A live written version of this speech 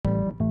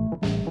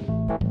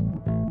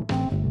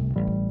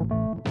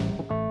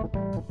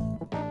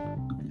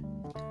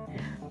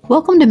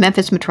Welcome to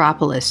Memphis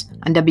Metropolis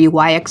on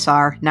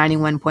WYXR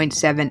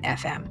 91.7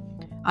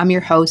 FM. I'm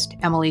your host,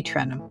 Emily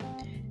Trenham.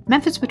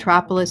 Memphis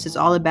Metropolis is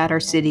all about our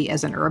city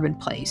as an urban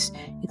place,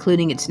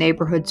 including its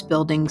neighborhoods,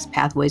 buildings,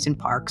 pathways, and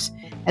parks,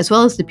 as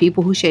well as the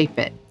people who shape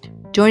it.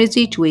 Join us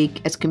each week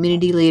as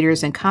community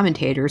leaders and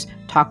commentators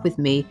talk with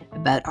me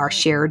about our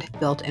shared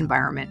built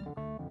environment.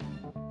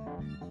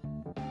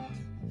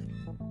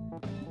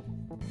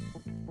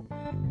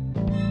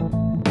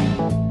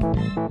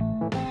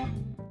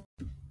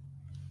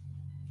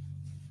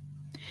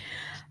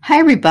 Hi,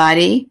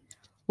 everybody.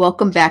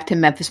 Welcome back to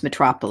Memphis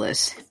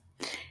Metropolis.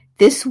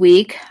 This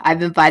week,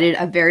 I've invited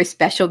a very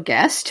special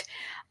guest,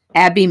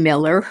 Abby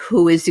Miller,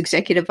 who is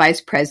Executive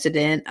Vice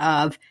President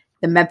of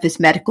the Memphis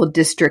Medical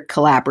District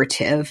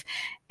Collaborative.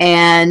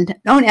 And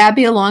I've known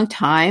Abby a long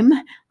time.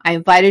 I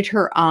invited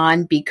her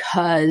on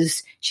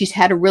because she's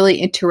had a really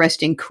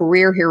interesting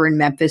career here in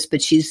Memphis,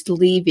 but she's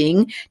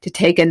leaving to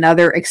take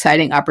another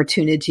exciting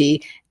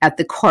opportunity at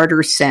the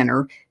Carter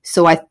Center.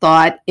 So I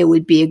thought it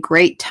would be a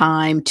great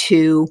time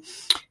to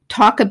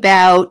talk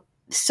about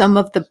some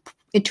of the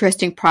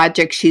interesting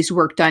projects she's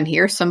worked on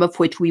here, some of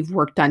which we've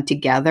worked on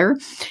together,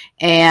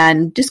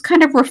 and just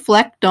kind of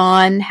reflect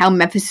on how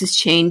Memphis has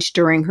changed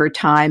during her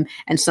time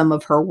and some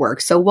of her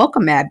work. So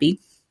welcome, Abby.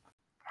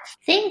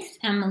 Thanks,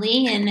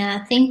 Emily,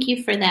 and thank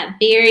you for that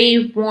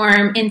very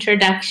warm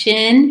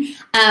introduction.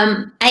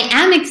 I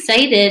am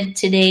excited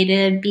today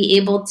to be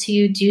able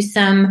to do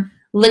some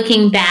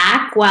looking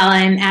back while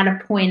I'm at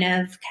a point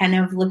of kind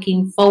of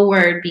looking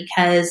forward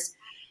because,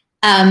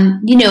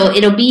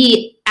 it'll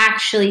be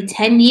actually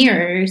 10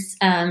 years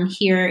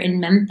here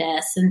in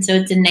Memphis. And so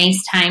it's a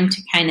nice time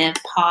to kind of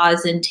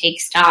pause and take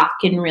stock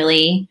and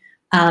really,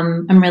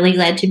 I'm really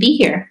glad to be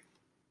here.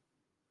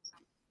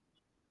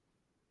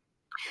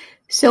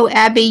 So,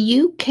 Abby,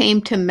 you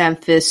came to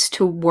Memphis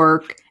to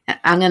work.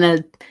 I'm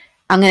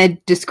gonna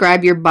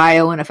describe your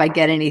bio, and if I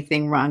get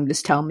anything wrong,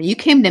 just tell me. You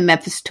came to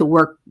Memphis to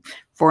work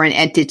for an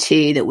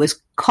entity that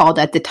was called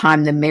at the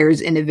time the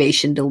Mayor's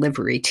Innovation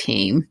Delivery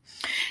Team,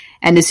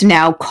 and is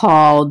now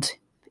called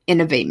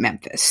Innovate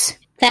Memphis.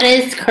 That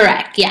is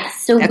correct, yes.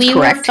 So we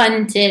were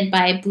funded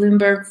by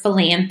Bloomberg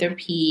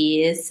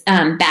Philanthropies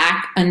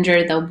back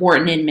under the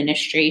Wharton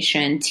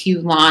administration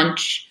to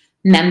launch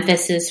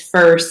Memphis's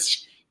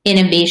first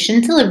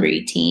innovation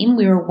delivery team.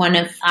 We were one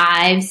of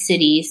 5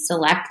 cities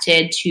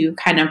selected to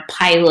kind of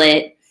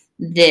pilot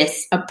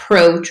this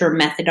approach or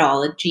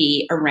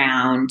methodology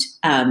around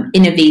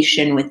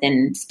innovation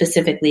within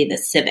specifically the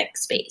civic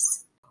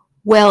space.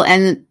 Well,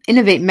 and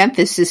Innovate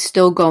Memphis is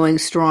still going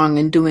strong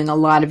and doing a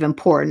lot of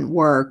important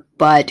work,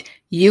 but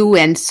you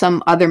and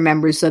some other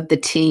members of the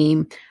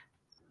team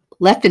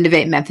left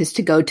Innovate Memphis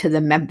to go to the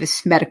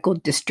Memphis Medical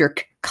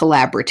District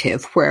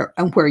Collaborative,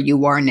 where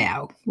you are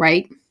now,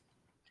 right?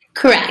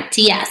 Correct,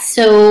 yes.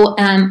 So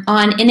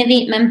on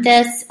Innovate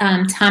Memphis,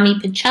 Tommy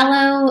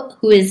Picello,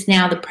 who is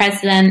now the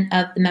president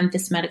of the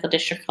Memphis Medical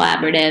District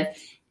Collaborative,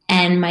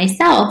 and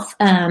myself,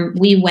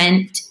 we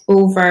went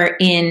over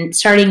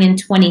starting in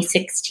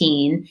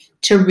 2016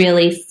 to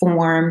really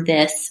form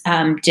this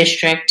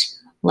district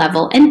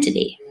level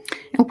entity.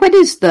 And what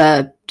is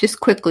the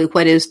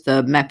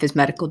Memphis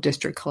Medical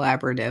District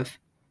Collaborative?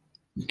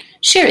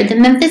 Sure. The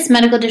Memphis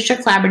Medical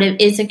District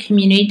Collaborative is a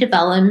community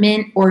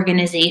development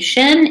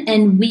organization,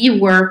 and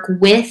we work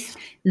with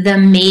the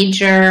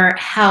major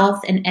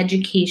health and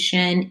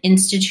education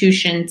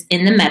institutions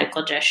in the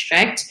medical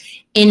district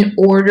in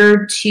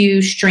order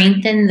to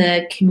strengthen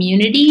the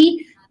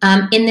community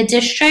in the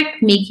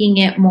district, making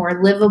it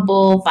more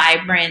livable,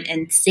 vibrant,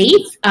 and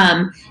safe.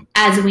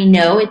 As we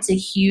know, it's a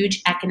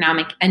huge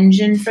economic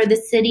engine for the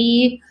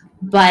city,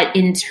 but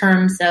in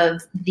terms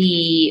of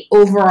the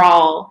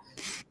overall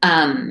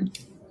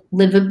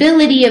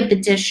livability of the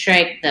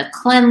district, the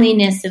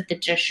cleanliness of the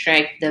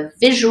district, the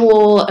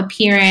visual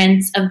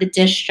appearance of the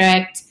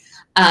district,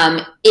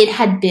 it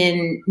had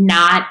been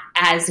not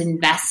as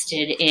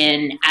invested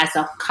in as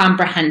a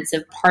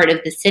comprehensive part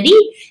of the city.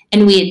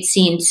 And we had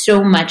seen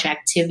so much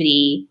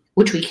activity,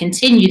 which we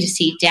continue to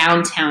see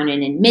downtown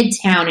and in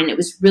Midtown. And it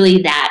was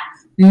really that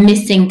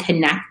missing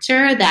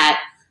connector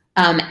that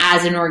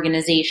as an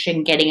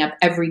organization, getting up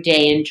every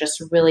day and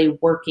just really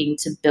working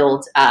to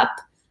build up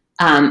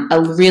a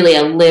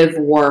live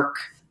work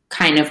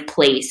kind of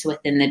place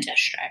within the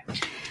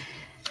district.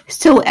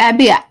 So,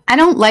 Abby, I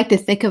don't like to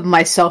think of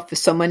myself as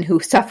someone who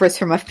suffers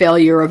from a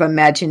failure of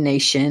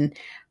imagination,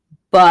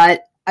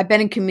 but I've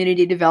been in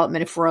community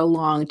development for a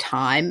long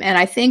time. And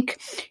I think,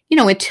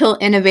 until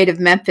Innovate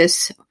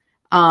Memphis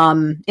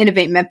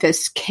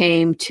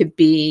came to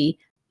be,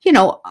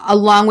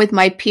 along with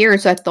my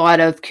peers, I thought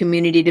of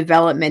community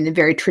development in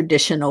very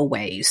traditional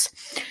ways,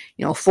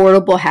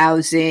 affordable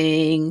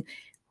housing,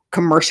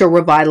 commercial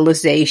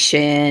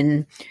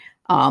revitalization,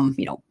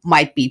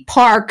 might be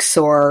parks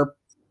or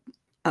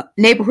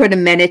neighborhood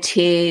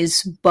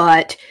amenities,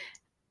 but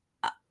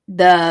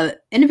the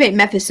Innovate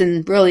Memphis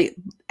and really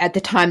at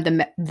the time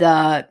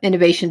the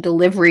innovation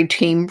delivery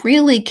team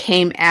really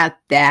came at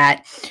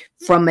that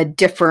from a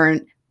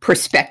different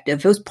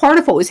perspective. It was part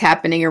of what was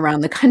happening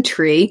around the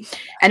country,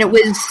 and it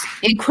was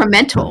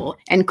incremental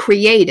and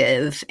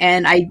creative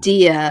and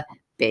idea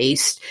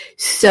based.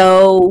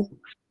 So,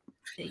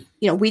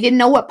 we didn't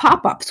know what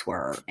pop-ups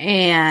were.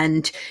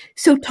 And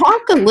so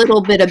talk a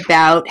little bit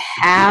about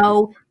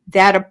how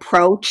that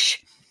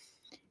approach,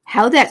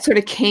 how that sort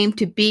of came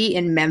to be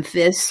in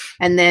Memphis,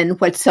 and then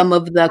what some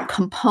of the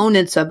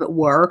components of it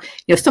were.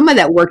 Some of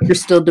that work you're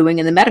still doing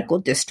in the medical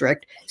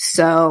district.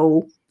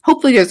 So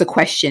hopefully there's a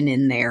question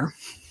in there.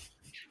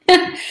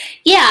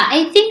 Yeah,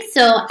 I think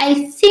so. I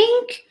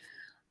think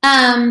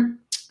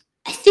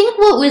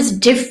what was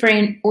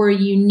different or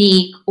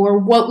unique, or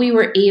why we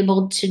were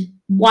able to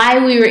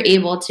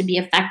be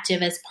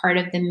effective as part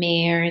of the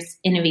mayor's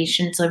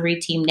innovation delivery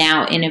team,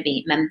 now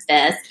Innovate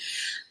Memphis,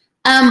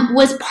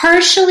 was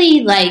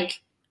partially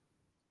like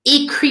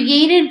it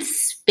created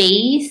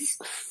space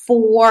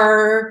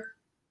for,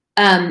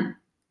 I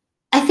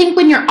think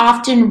when you're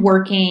often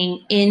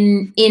working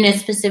in a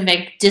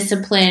specific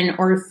discipline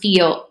or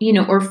field,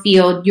 you're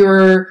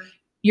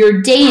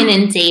day in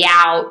and day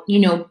out,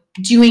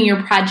 doing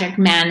your project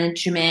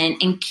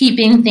management and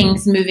keeping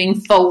things moving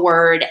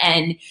forward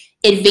and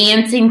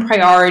advancing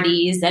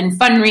priorities and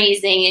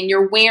fundraising, and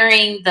you're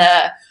wearing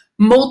the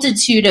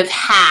multitude of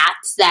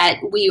hats that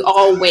we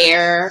all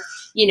wear,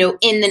 in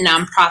the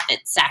nonprofit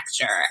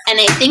sector. And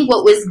I think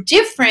what was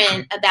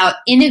different about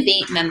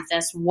Innovate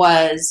Memphis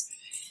was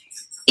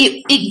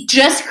it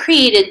just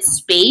created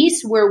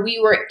space where we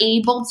were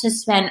able to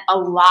spend a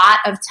lot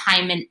of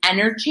time and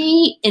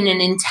energy in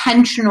an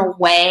intentional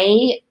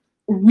way,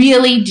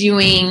 really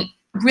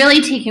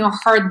taking a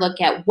hard look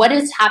at what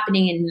is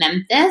happening in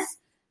Memphis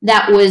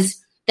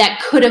that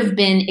could have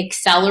been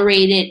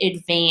accelerated,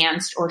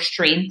 advanced, or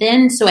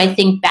strengthened. So I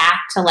think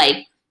back to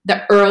like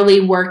the early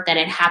work that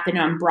had happened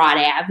on Broad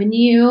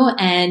Avenue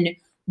and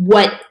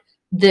what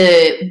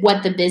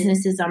the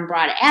businesses on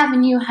Broad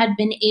Avenue had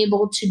been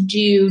able to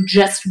do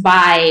just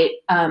by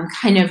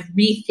kind of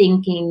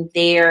rethinking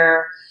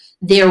their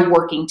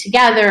working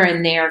together,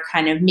 and they're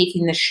kind of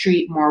making the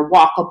street more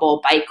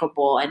walkable,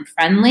 bikeable, and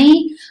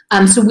friendly.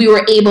 So we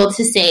were able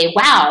to say,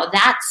 wow,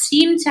 that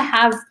seemed to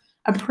have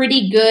a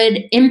pretty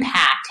good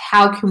impact.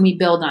 How can we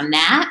build on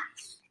that?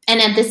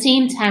 And at the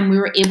same time, we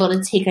were able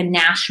to take a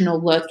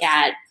national look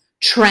at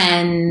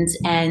trends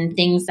and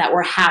things that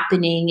were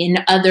happening in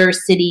other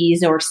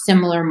cities or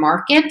similar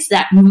markets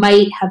that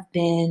might have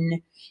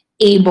been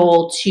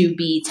able to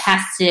be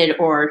tested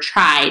or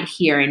tried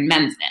here in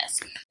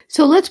Memphis.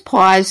 So let's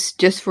pause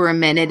just for a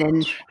minute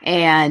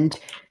and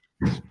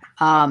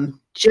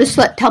just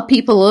tell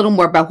people a little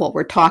more about what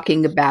we're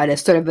talking about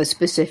as sort of a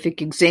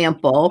specific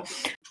example.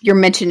 You're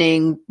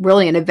mentioning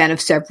really an event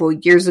of several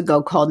years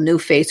ago called New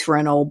Face for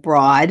an Old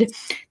Broad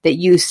that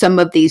used some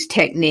of these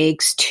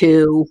techniques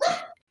to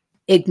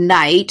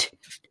ignite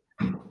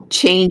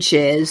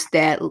changes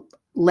that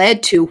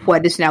led to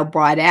what is now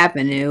Broad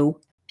Avenue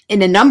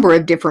in a number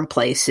of different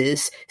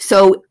places.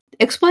 So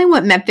explain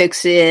what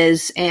Memphis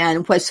is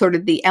and what sort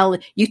of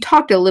you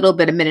talked a little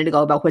bit a minute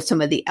ago about what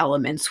some of the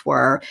elements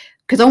were,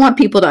 because I want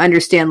people to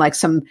understand like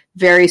some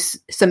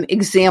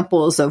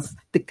examples of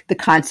the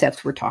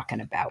concepts we're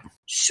talking about.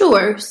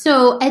 Sure.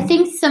 So I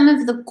think some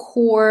of the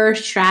core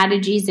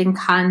strategies and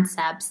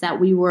concepts that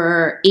we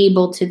were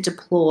able to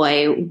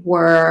deploy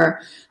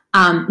were,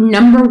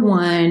 number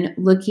one,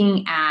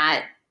 looking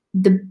at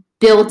the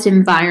built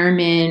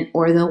environment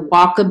or the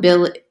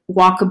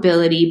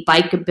walkability,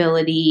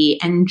 bikeability,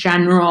 and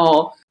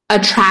general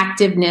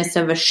attractiveness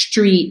of a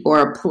street or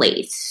a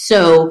place.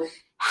 So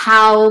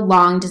how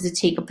long does it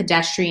take a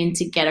pedestrian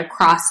to get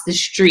across the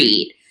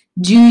street?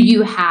 Do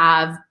you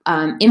have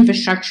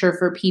infrastructure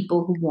for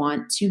people who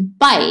want to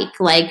bike?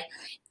 Like,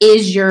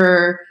 is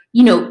your,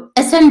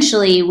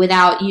 essentially,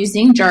 without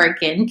using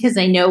jargon, because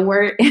I know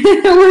we're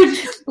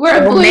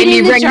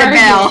avoiding the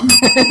jargon.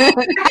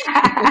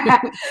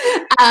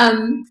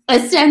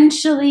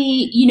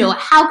 Essentially,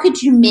 how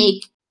could you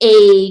make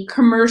a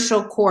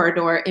commercial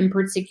corridor in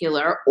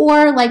particular,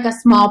 or like a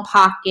small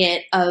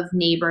pocket of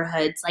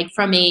neighborhoods, like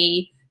from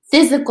a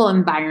physical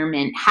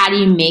environment, how do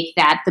you make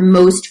that the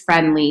most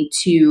friendly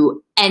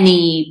to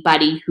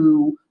anybody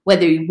who,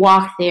 whether you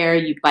walk there,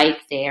 you bike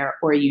there,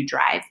 or you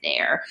drive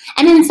there?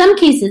 And in some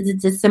cases,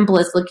 it's as simple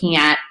as looking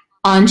at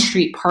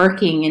on-street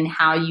parking and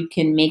how you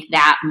can make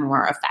that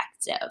more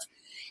effective.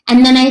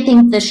 And then I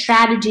think the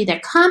strategy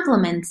that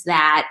complements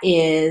that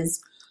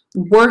is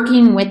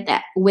working with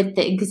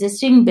the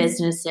existing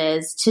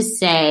businesses to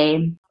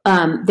say,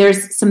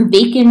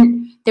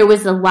 there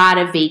was a lot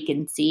of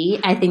vacancy.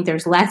 I think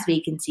there's less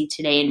vacancy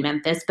today in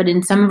Memphis, but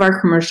in some of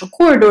our commercial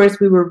corridors,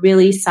 we were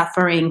really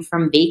suffering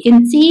from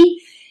vacancy.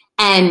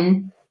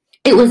 And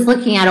it was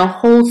looking at a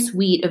whole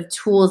suite of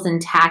tools and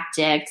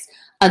tactics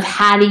of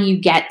how do you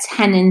get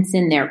tenants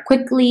in there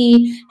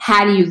quickly?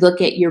 How do you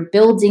look at your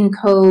building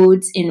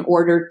codes in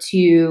order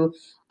to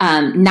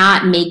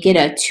not make it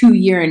a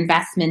 2-year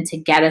investment to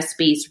get a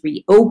space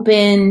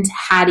reopened?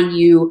 How do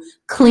you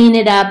clean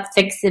it up,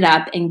 fix it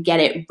up, and get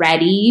it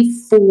ready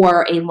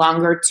for a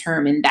longer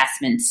term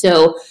investment?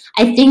 So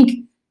I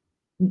think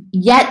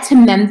Yet to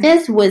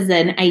Memphis was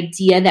an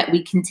idea that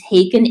we can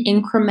take an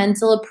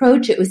incremental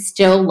approach. It was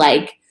still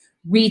like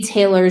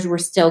retailers were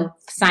still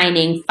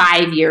signing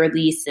 5-year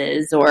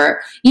leases,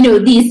 or,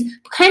 these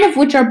kind of,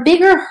 which are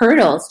bigger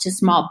hurdles to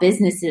small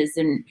businesses.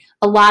 And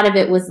a lot of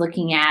it was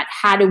looking at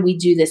how do we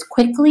do this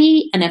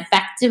quickly and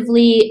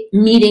effectively,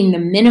 meeting the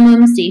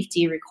minimum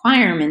safety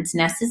requirements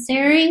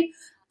necessary.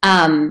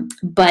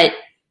 But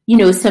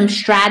some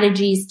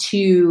strategies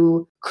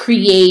to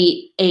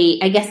create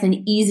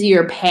an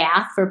easier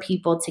path for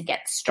people to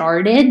get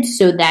started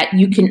so that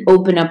you can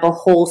open up a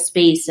whole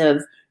space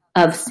of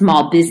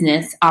small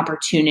business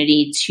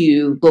opportunity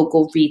to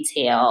local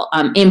retail,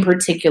 in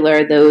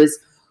particular, those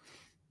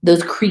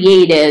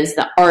creatives,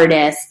 the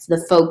artists,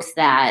 the folks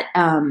that,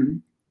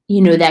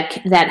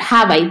 that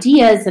have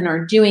ideas and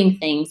are doing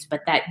things,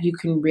 but that you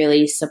can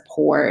really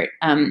support.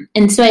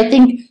 And so I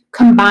think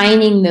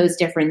combining those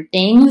different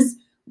things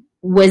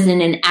was in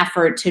an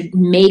effort to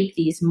make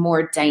these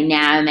more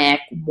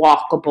dynamic,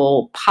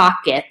 walkable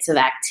pockets of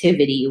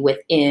activity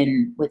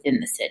within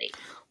the city.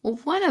 Well,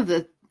 one of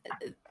the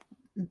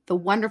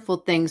wonderful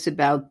things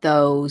about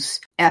those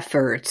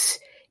efforts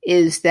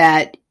is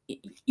that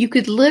you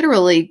could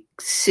literally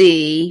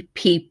see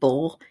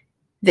people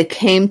that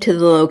came to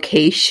the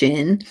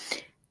location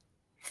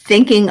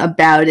thinking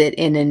about it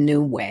in a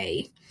new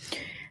way.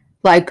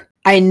 Like,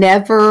 I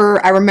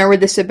remember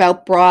this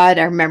about Broad.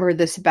 I remember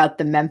this about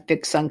the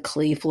Memphis on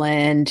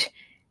Cleveland,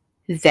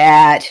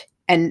 that,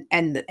 and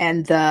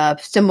the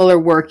similar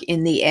work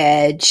in the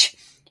Edge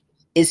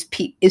is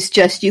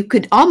just, you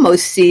could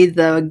almost see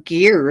the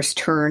gears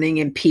turning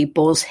in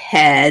people's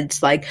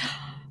heads. Like,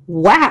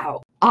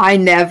 wow, I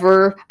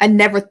never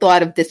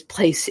thought of this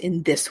place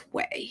in this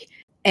way.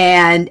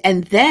 And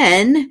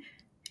then,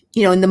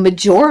 in the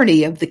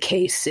majority of the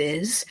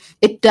cases,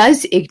 it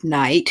does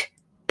ignite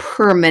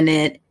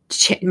permanent.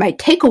 It might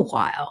take a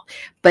while,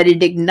 but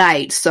it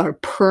ignites sort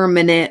of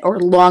permanent or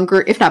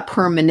longer, if not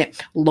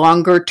permanent,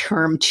 longer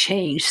term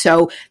change.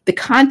 So the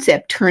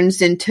concept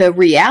turns into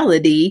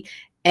reality,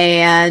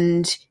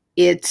 and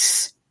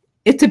it's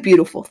a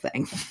beautiful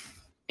thing.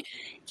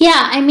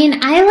 Yeah, I mean,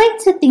 I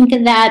like to think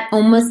of that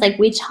almost like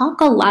we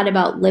talk a lot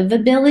about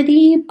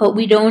livability, but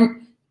we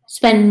don't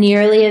spend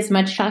nearly as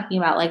much talking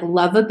about like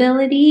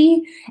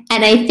lovability.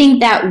 And I think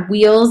that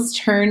wheels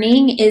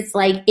turning is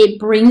like, it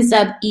brings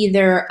up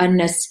either a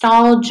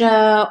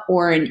nostalgia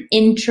or an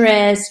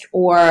interest,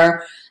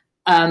 or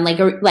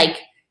like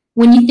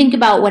when you think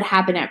about what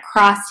happened at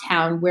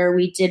Crosstown, where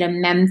we did a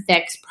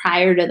Memfix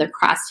prior to the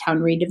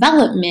Crosstown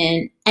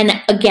redevelopment. And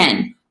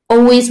again,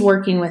 always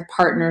working with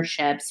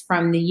partnerships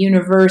from the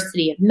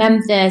University of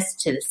Memphis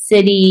to the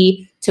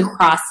city to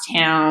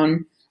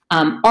Crosstown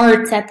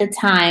Arts at the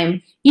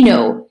time.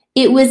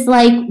 It was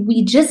like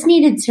we just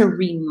needed to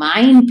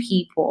remind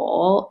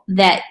people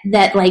that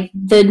like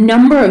the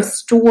number of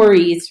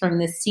stories from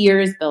the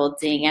Sears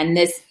building and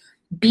this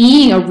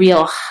being a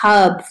real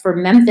hub for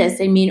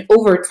Memphis. I mean,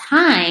 over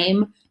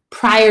time,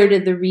 prior to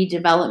the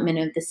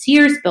redevelopment of the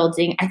Sears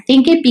building, I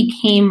think it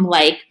became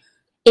like,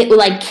 it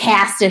like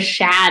cast a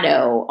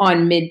shadow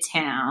on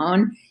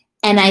Midtown.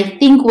 And I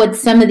think what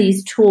some of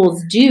these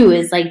tools do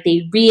is like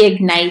they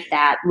reignite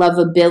that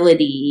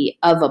lovability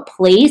of a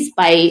place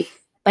by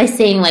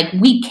saying like,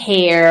 we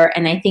care,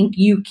 and I think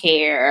you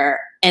care,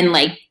 and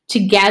like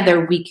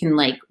together we can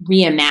like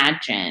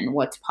reimagine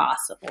what's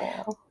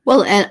possible.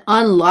 Well, and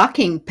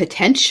unlocking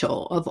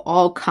potential of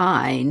all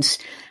kinds.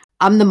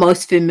 I'm the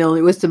most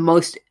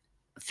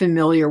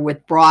familiar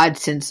with Broad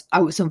since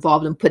I was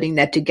involved in putting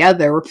that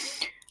together.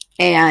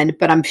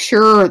 But I'm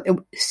sure it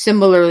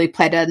similarly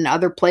played out in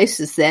other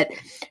places that,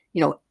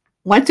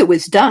 once it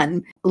was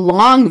done,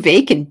 long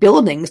vacant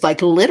buildings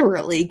like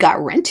literally got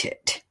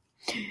rented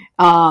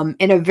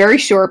in a very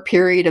short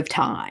period of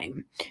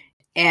time,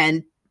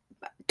 and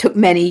took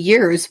many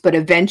years, but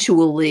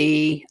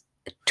eventually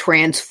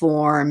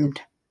transformed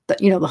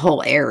the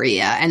whole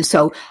area. And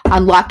so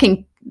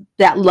unlocking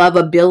that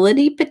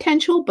lovability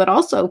potential, but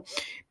also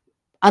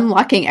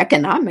unlocking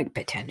economic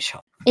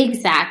potential.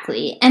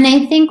 Exactly. And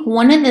I think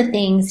one of the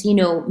things,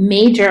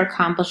 major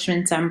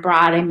accomplishments on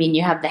Broad, I mean,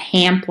 you have the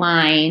Hamp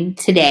line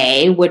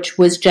today, which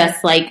was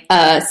just like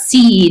a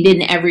seed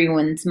in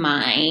everyone's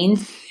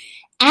mind.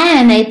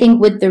 And I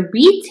think with the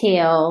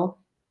retail,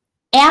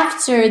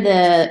 after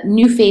the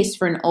new face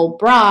for an Old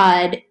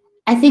Broad,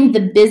 I think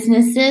the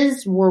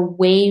businesses were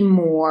way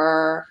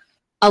more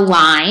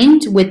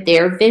aligned with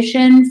their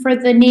vision for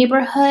the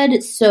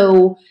neighborhood.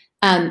 So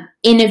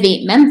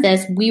Innovate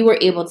Memphis, we were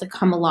able to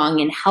come along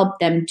and help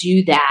them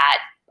do that.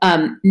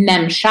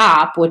 Mem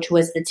Shop, which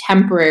was the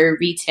temporary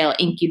retail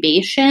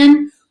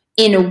incubation,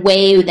 in a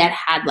way that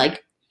had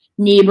like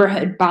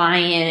neighborhood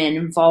buy-in and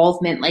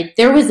involvement. Like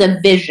there was a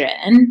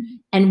vision,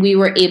 and we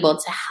were able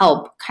to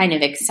help kind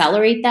of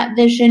accelerate that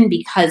vision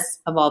because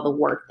of all the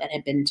work that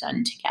had been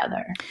done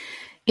together.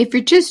 If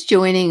you're just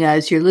joining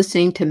us, you're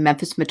listening to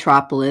Memphis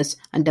Metropolis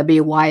on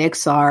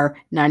WYXR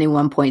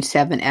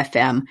 91.7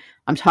 FM.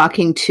 I'm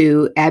talking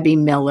to Abby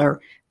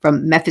Miller,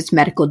 from Memphis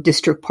Medical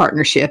District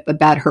Partnership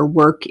about her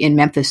work in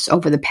Memphis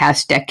over the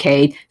past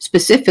decade,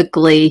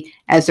 specifically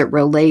as it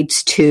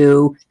relates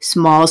to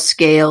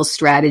small-scale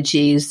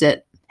strategies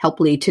that help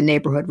lead to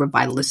neighborhood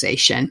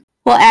revitalization.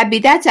 Well, Abby,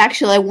 that's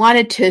actually, I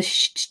wanted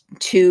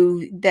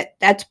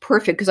that's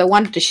perfect because I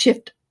wanted to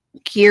shift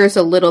gears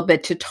a little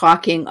bit to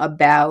talking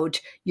about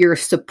your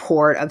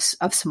support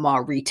of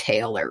small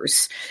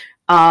retailers,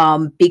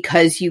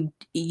 because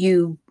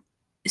you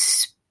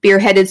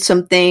spearheaded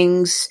some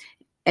things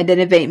at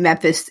Innovate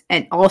Memphis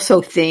and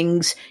also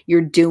things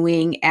you're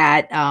doing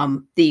at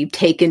that you've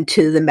taken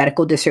to the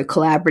Medical District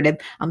Collaborative.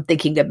 I'm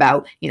thinking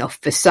about,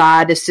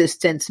 facade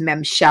assistance,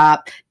 Mem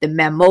Shop, the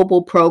Mem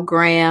Mobile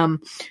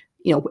program,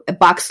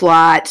 Box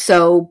Lot.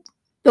 So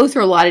those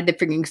are a lot of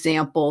different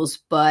examples,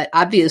 but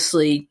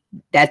obviously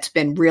that's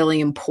been really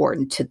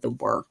important to the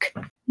work.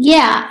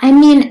 Yeah, I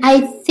mean,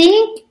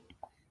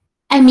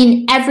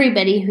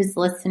 everybody who's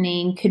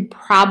listening could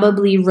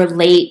probably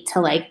relate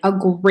to like a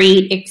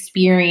great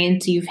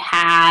experience you've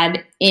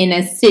had in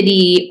a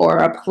city or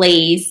a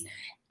place.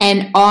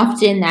 And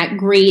often that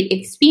great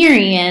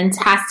experience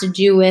has to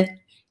do with,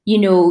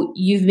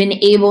 you've been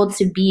able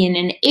to be in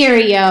an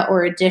area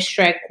or a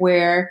district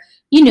where,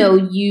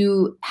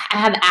 you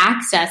have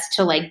access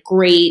to like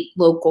great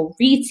local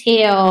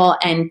retail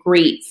and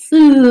great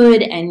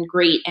food and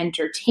great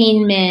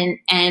entertainment.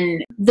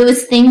 And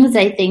those things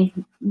I think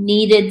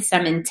needed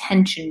some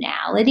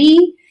intentionality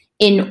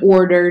in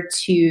order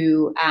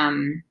to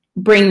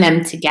bring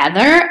them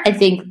together. I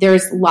think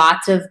there's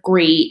lots of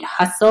great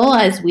hustle,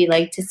 as we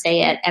like to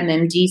say at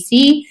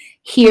MMDC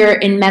here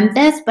in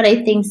Memphis, but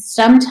I think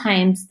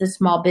sometimes the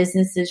small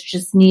businesses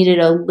just needed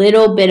a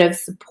little bit of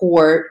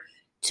support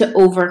to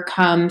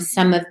overcome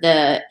some of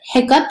the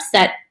hiccups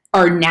that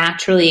are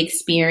naturally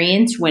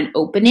experienced when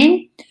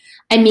opening.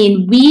 I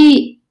mean,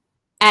 we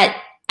at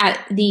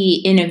the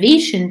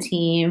innovation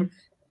team,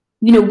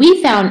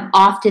 we found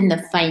often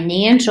the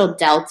financial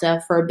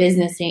delta for a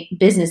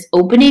business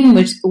opening,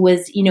 which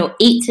was,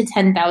 $8,000 to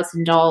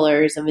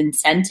 $10,000 of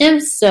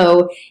incentives.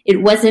 So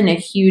it wasn't a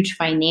huge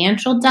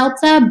financial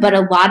delta, but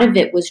a lot of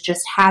it was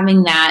just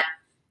having that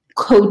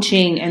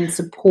coaching and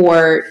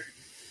support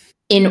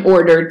in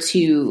order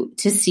to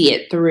see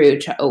it through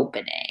to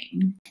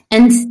opening.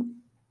 And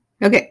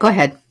okay, go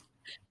ahead.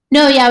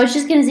 No, yeah, I was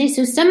just going to say,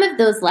 so some of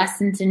those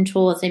lessons and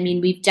tools,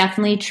 we've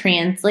definitely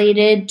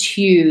translated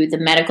to the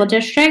medical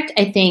district.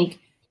 I think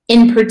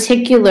in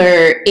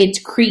particular, it's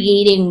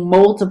creating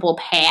multiple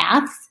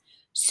paths.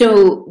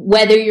 So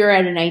whether you're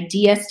at an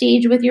idea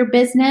stage with your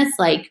business,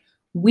 like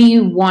we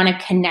want to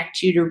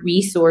connect you to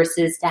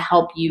resources to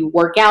help you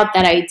work out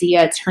that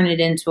idea, turn it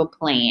into a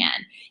plan.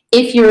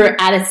 If you're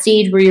at a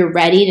stage where you're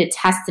ready to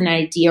test an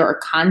idea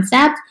or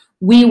concept,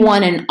 we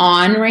want an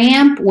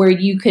on-ramp where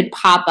you could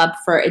pop up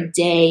for a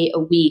day, a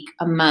week,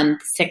 a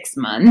month, 6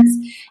 months.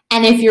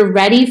 And if you're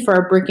ready for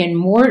a brick and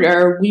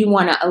mortar, we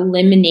want to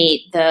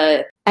eliminate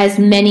as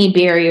many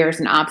barriers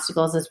and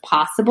obstacles as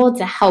possible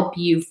to help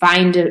you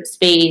find a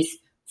space,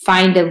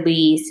 find a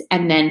lease,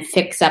 and then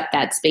fix up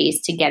that space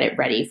to get it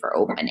ready for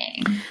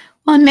opening.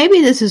 Well, and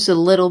maybe this is a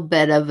little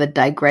bit of a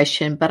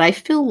digression, but I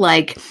feel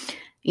like,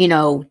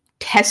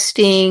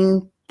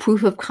 testing,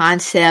 proof of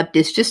concept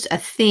is just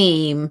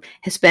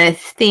has been a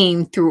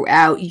theme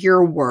throughout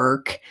your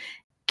work.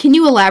 Can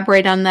you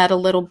elaborate on that a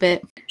little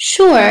bit?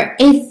 Sure.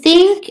 I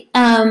think,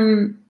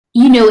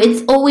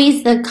 it's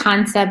always the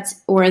concept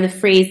or the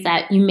phrase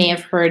that you may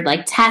have heard,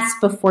 like test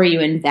before you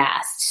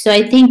invest. So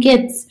I think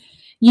it's,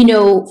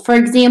 for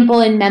example,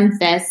 in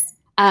Memphis,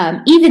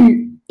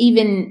 even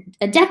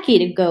a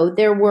decade ago,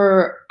 there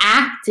were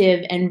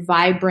active and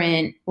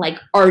vibrant like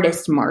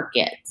artist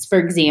markets, for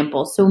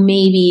example. So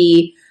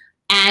maybe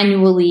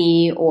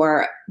annually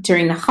or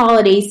during the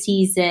holiday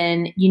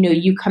season,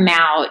 you come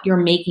out, you're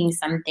making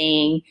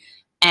something,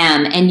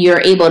 and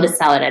you're able to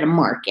sell it at a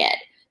market.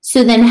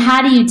 So then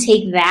how do you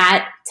take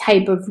that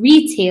type of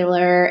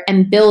retailer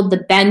and build the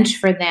bench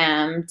for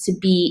them to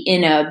be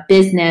in a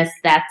business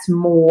that's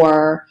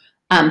more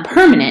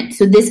permanent?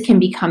 So this can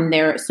become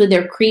their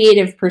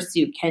creative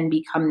pursuit can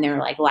become their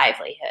like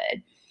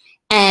livelihood.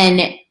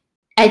 And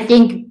I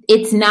think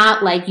it's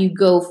not like you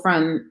go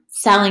from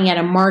selling at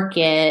a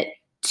market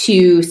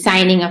to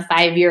signing a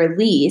 5-year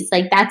lease.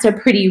 Like that's a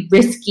pretty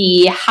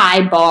risky,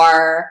 high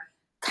bar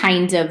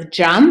kind of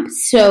jump.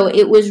 So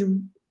it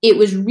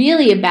was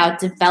really about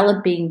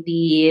developing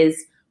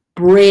these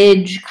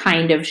bridge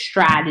kind of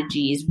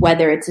strategies,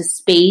 whether it's a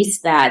space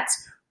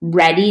that's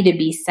ready to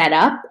be set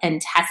up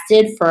and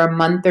tested for a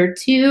month or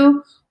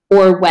two,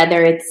 or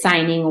whether it's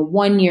signing a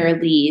 1-year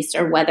lease,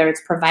 or whether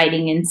it's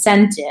providing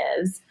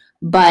incentives.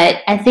 But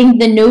I think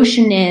the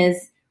notion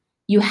is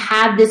you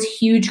have this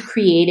huge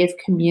creative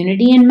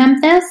community in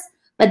Memphis,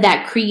 but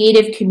that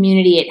creative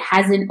community, it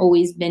hasn't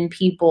always been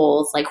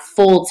people's like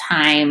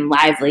full-time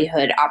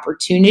livelihood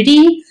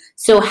opportunity.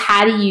 So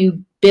how do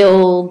you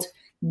build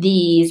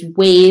these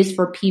ways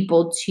for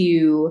people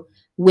to,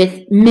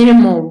 with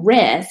minimal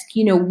risk,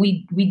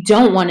 we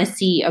don't want to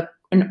see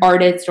an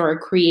artist or a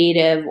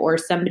creative or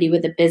somebody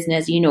with a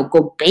business,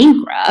 go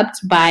bankrupt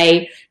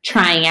by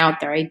trying out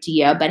their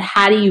idea, but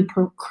how do you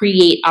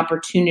create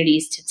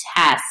opportunities to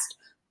test,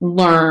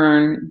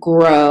 learn,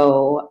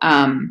 grow,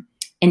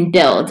 and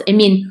build? I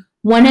mean,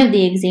 one of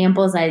the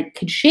examples I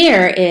could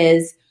share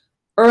is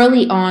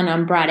early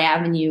on Broad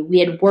Avenue, we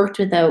had worked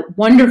with a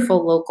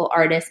wonderful local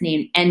artist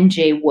named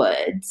NJ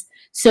Woods.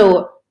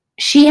 So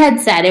she had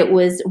said it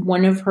was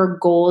one of her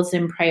goals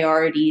and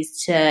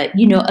priorities to,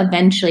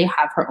 eventually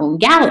have her own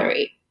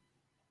gallery.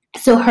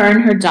 So her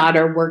and her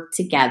daughter worked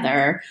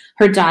together.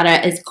 Her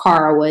daughter is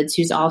Cara Woods,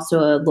 who's also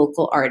a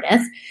local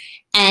artist.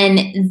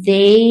 And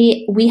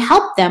we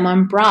helped them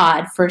on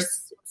Broad for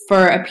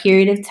a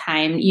period of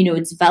time,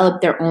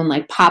 develop their own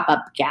like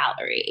pop-up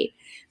gallery.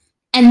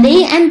 And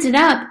they ended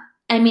up,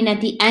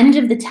 at the end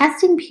of the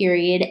testing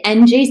period,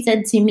 NJ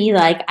said to me,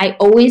 like, I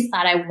always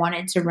thought I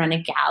wanted to run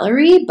a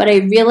gallery, but I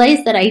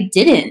realized that I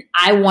didn't.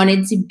 I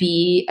wanted to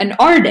be an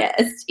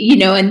artist,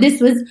 and this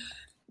was,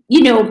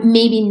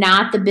 maybe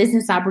not the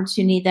business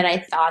opportunity that I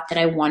thought that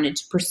I wanted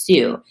to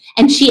pursue.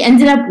 And she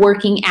ended up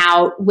working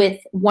out with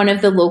one of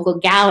the local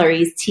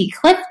galleries, T.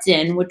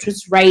 Clifton, which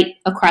was right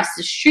across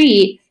the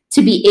street,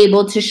 to be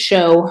able to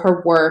show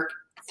her work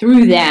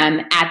through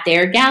them at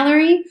their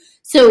gallery.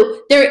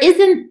 So there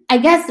isn't, I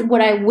guess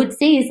what I would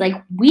say is like,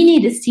 we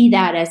need to see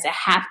that as a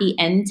happy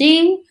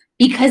ending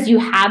because you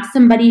have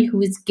somebody who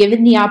is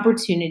given the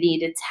opportunity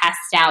to test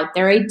out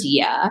their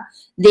idea.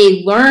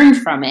 They learned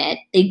from it.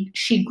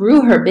 She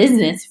grew her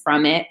business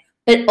from it,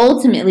 but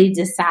ultimately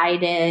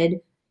decided,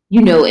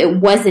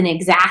 it wasn't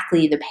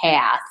exactly the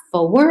path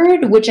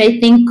forward, which I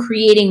think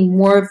creating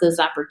more of those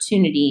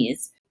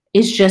opportunities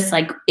is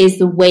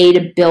the way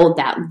to build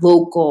that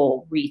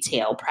local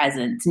retail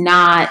presence,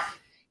 not,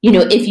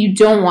 if you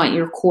don't want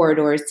your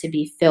corridors to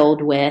be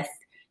filled with,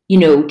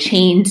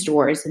 chain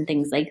stores and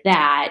things like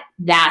that,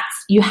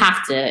 you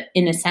have to,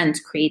 in a sense,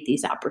 create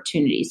these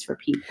opportunities for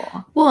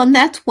people. Well, and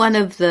that's one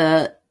of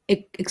the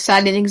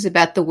exciting things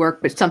about the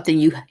work, but something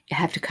you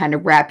have to kind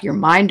of wrap your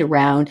mind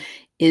around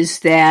is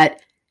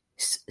that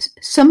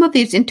some of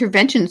these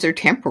interventions are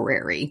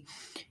temporary,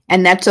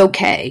 and that's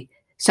okay.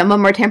 Some of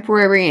them are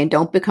temporary and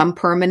don't become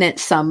permanent.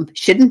 Some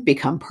shouldn't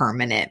become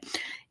permanent.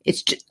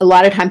 It's just, a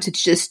lot of times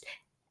it's just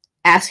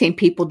asking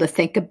people to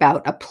think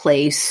about a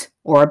place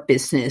or a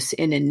business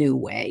in a new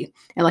way.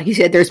 And like you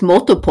said, there's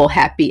multiple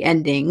happy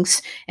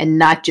endings and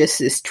not just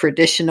this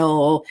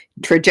traditional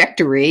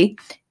trajectory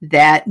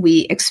that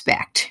we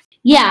expect.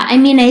 Yeah, I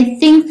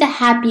think the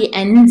happy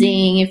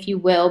ending, if you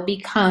will,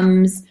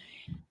 becomes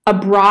a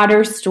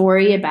broader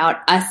story about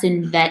us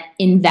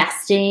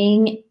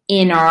investing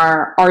in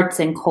our arts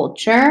and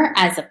culture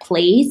as a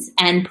place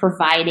and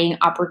providing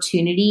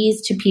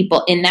opportunities to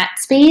people in that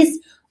space.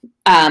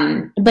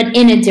 But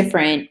in a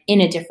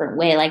different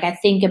way. Like I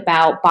think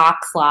about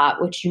Box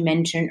Lot, which you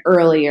mentioned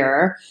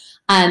earlier.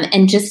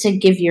 And just to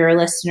give your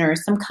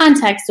listeners some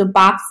context, so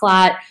Box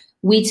Lot,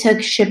 we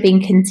took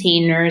shipping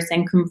containers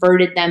and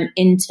converted them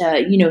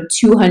into,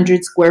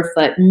 200 square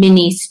foot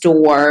mini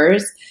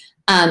stores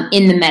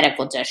in the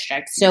medical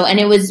district. So, and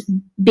it was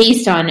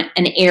based on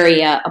an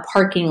area, a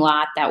parking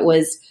lot that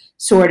was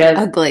sort of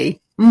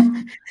ugly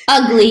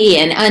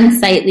and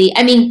unsightly.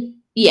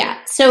 Yeah.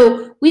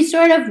 So we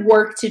sort of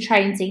worked to try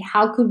and see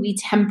how could we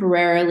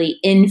temporarily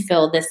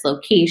infill this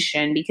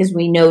location because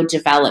we know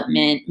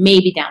development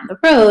may be down the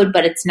road,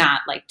 but it's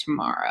not like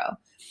tomorrow.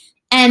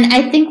 And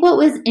I think what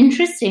was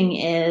interesting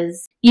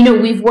is,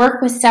 we've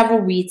worked with several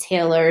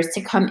retailers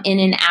to come in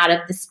and out of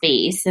the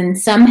space, and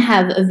some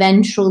have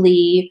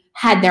eventually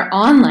had their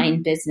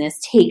online business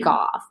take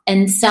off,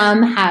 and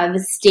some have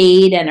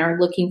stayed and are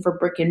looking for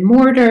brick and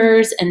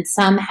mortars, and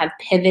some have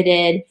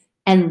pivoted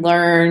and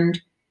learned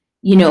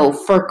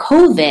for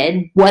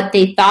COVID, what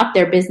they thought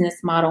their business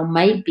model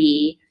might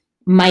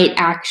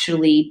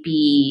actually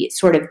be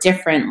sort of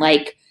different.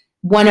 Like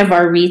one of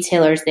our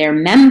retailers there,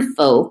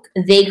 Memfolk,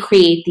 they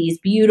create these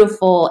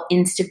beautiful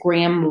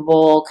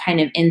Instagrammable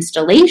kind of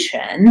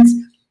installations.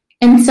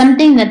 And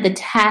something that the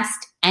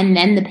test and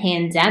then the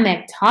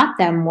pandemic taught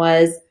them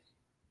was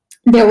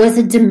there was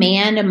a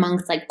demand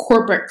amongst like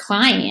corporate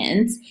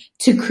clients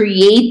to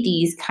create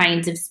these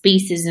kinds of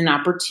spaces and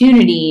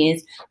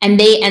opportunities. And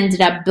they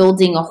ended up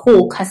building a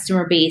whole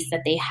customer base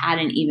that they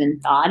hadn't even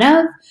thought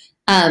of.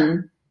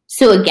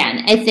 So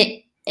again, I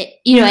think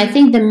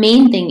the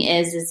main thing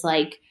is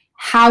like,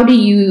 how do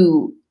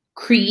you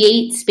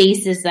create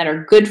spaces that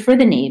are good for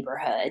the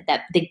neighborhood,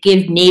 that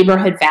give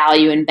neighborhood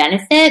value and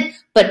benefit,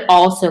 but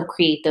also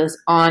create those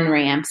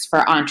on-ramps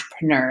for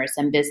entrepreneurs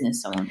and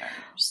business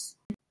owners?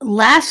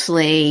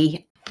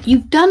 Lastly,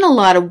 you've done a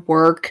lot of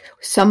work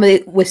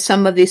with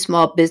some of these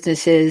small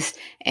businesses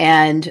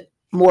and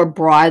more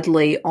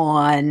broadly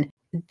on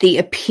the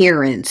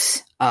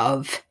appearance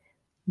of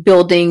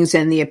buildings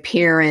and the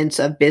appearance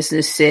of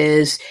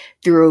businesses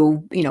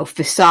through,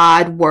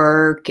 facade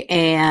work,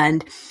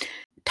 and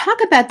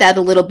talk about that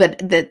a little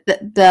bit.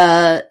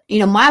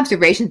 My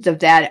observations of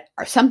that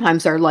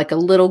sometimes are like a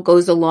little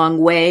goes a long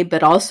way,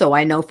 but also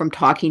I know from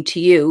talking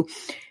to you,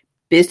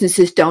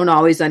 businesses don't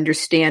always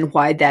understand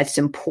why that's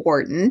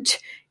important,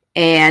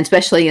 and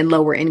especially in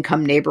lower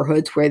income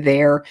neighborhoods where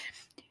they're,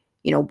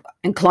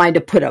 inclined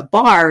to put up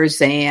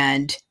bars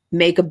and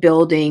make a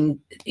building,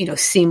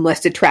 seem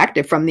less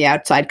attractive from the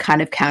outside,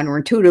 kind of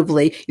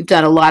counterintuitively. You've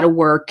done a lot of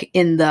work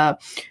in the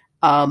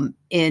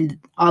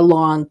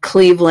along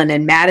Cleveland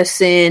and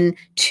Madison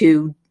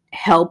to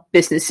help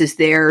businesses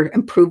there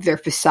improve their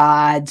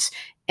facades,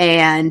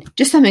 and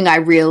just something I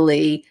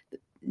really,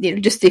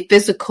 just the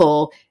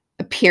physical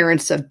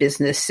appearance of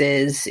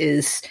businesses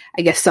is,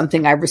 I guess,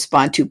 something I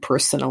respond to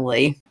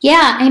personally.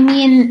 Yeah, I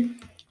mean,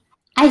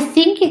 I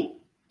think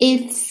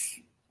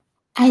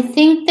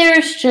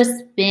there's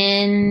just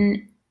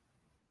been,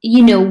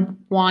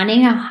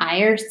 wanting a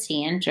higher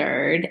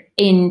standard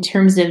in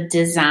terms of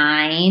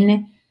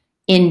design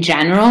in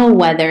general,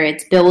 whether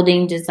it's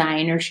building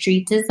design or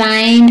street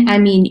design. I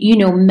mean,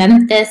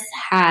 Memphis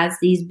has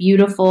these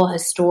beautiful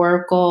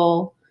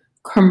historical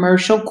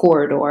commercial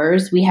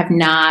corridors. We have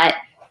not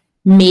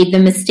made the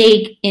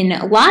mistake in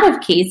a lot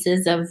of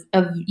cases of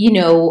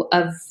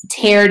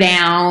tear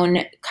down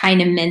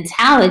kind of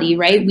mentality,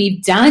 right?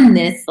 We've done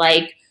this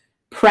like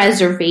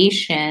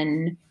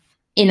preservation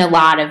in a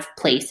lot of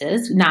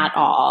places, not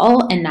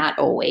all and not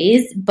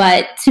always,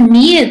 but to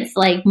me it's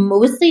like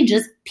mostly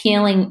just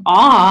peeling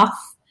off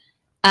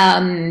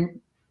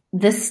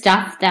the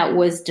stuff that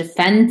was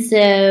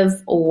defensive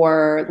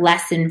or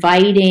less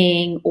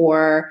inviting,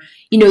 or,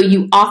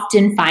 you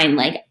often find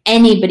like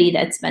anybody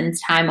that spends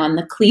time on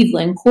the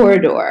Cleveland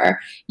corridor,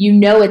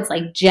 it's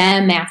like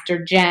gem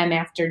after gem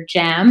after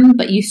gem,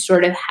 but you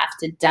sort of have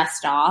to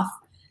dust off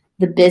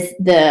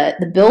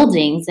the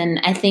buildings. And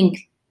I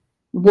think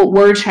what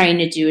we're trying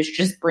to do is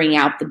just bring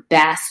out the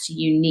best,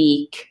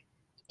 unique,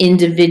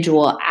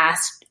 individual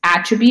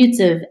attributes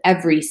of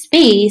every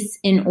space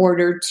in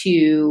order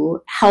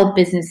to help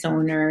business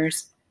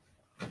owners,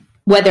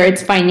 whether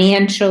it's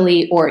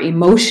financially or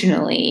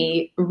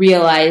emotionally,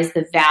 realize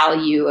the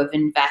value of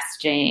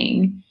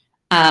investing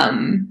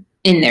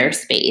in their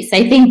space.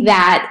 I think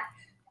that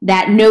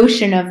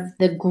notion of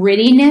the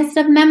grittiness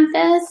of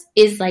Memphis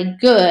is like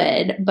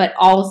good, but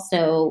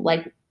also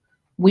like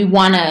we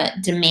want to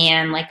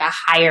demand like a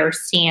higher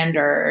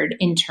standard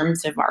in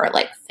terms of our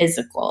like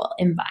physical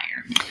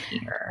environment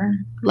here.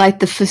 Like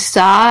the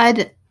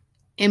facade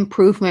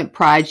improvement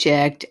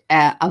project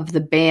of the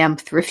BAM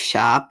thrift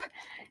shop,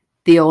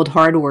 the old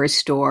hardware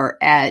store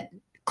at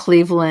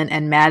Cleveland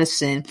and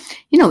Madison,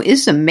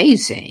 is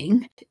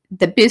amazing.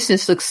 The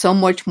business looks so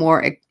much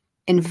more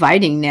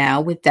inviting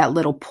now with that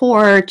little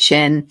porch,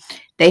 and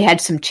they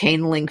had some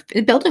chain link.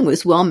 The building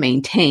was well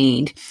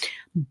maintained,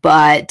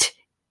 but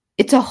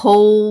it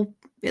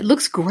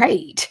looks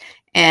great.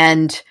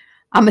 And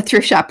I'm a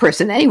thrift shop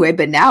person anyway,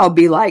 but now I'll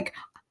be like,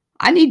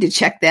 I need to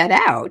check that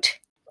out.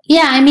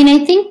 Yeah, I mean,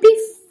 I think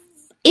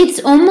it's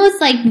almost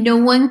like no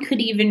one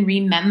could even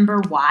remember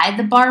why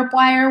the barbed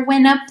wire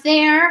went up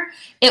there.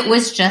 It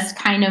was just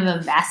kind of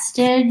a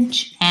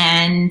vestige.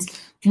 And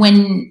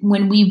when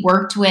we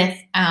worked with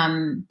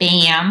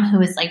BAM, who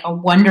is like a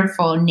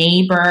wonderful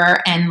neighbor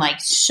and like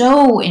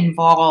so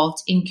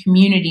involved in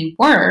community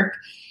work,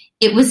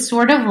 it was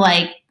sort of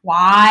like,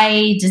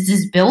 why does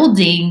this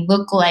building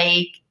look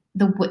like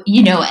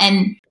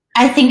and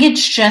I think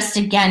it's just,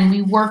 again,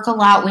 we work a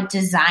lot with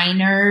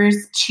designers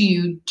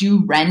to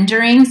do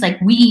renderings. Like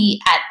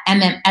we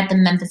at the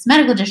Memphis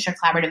Medical District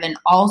Collaborative and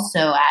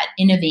also at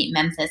Innovate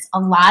Memphis, a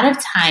lot of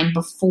time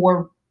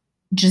before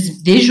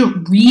just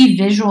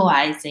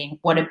revisualizing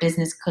what a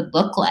business could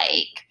look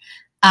like.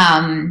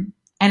 And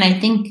I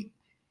think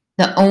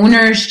the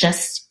owners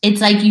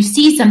it's like you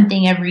see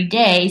something every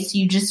day, so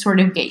you just sort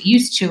of get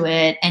used to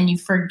it and you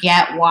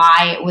forget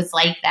why it was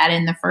like that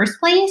in the first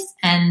place.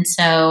 And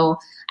so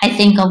I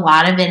think a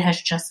lot of it has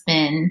just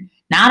been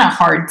not a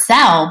hard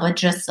sell, but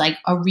just like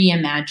a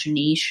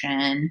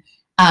reimagination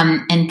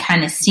and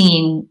kind of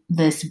seeing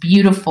this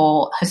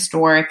beautiful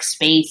historic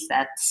space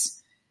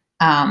that's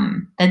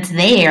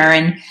there.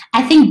 And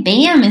I think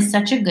BAM is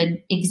such a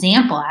good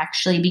example,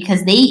 actually,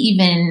 because they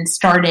even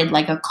started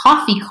like a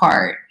coffee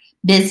cart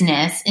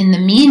business in the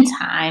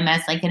meantime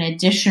as like an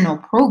additional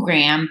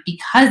program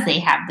because they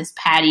have this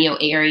patio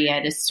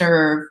area to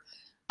serve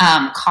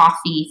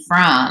coffee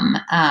from,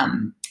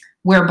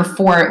 where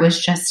before it was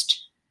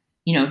just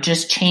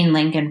chain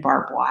link and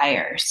barbed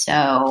wire.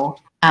 So,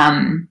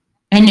 and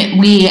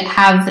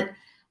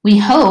we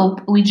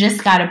hope, we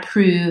just got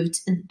approved.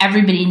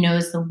 Everybody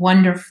knows the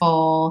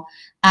wonderful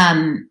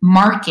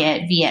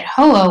market, Viet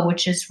Hoa,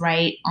 which is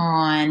right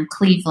on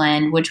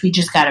Cleveland, which we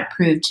just got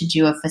approved to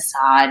do a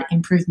facade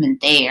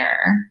improvement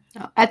there.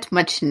 Oh, that's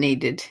much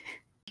needed.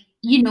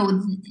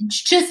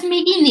 Just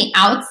making the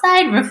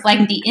outside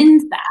reflect the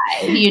inside,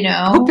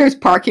 I hope there's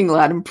parking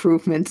lot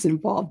improvements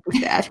involved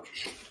with that.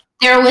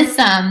 There was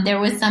some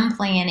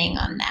planning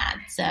on that.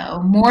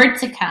 So more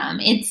to come.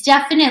 It's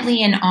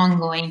definitely an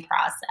ongoing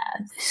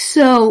process.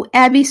 So,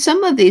 Abby,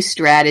 some of these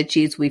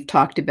strategies we've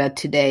talked about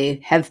today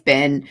have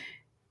been,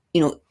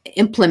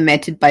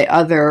 implemented by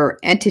other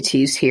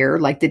entities here,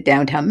 like the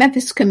Downtown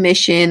Memphis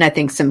Commission, I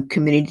think some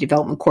community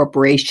development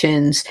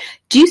corporations.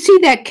 Do you see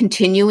that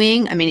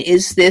continuing? I mean,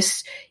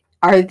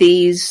 are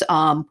these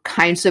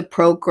kinds of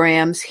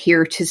programs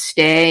here to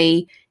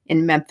stay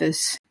in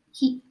Memphis?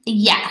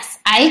 Yes,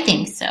 I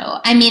think so.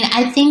 I mean,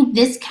 I think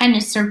this kind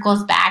of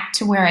circles back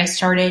to where I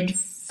started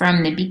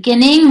from the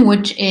beginning,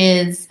 which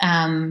is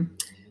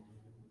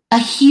a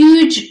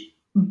huge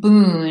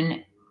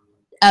boon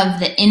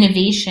of the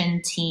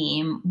innovation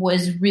team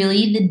was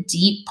really the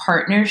deep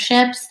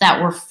partnerships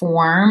that were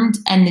formed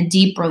and the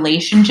deep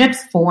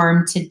relationships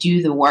formed to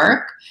do the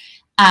work,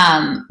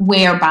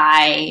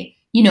 whereby,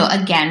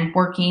 again,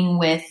 working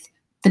with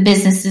the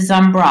businesses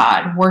on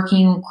Broad,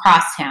 working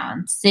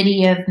Crosstown,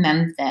 City of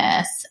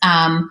Memphis,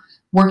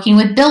 working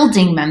with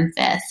Building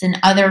Memphis and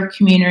other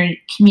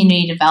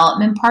community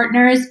development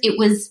partners. It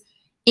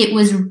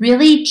was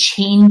really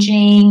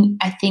changing,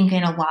 I think,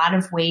 in a lot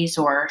of ways,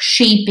 or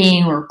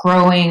shaping or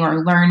growing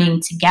or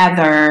learning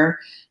together,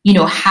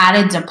 how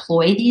to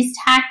deploy these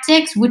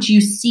tactics, which you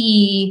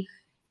see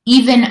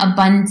even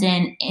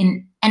abundant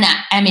in, and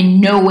I'm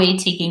in no way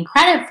taking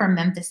credit for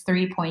Memphis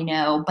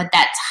 3.0, but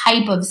that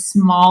type of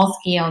small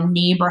scale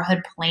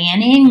neighborhood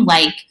planning,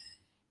 like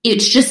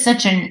it's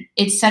such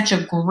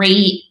a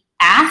great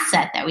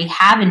asset that we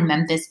have in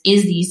Memphis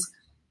is these,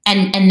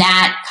 and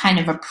that kind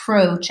of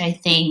approach, I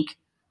think,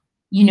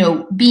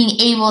 being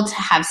able to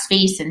have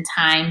space and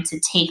time to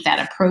take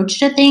that approach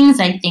to things,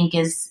 I think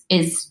is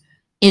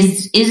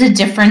a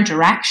different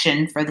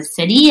direction for the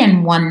city,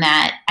 and one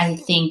that I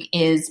think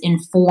is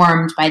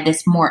informed by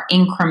this more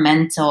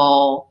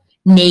incremental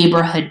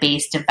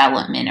neighborhood-based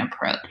development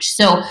approach.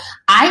 So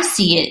I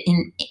see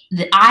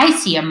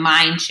a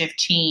mind shift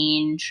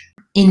change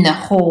in the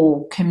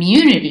whole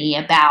community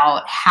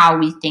about how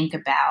we think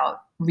about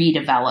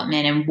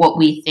redevelopment and what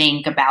we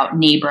think about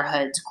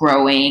neighborhoods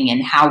growing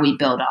and how we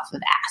build off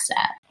of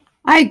assets.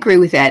 I agree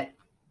with that,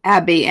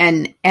 Abby.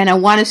 And I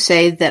want to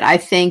say that I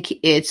think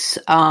it's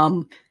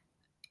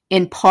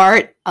in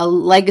part a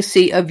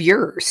legacy of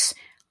yours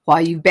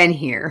while you've been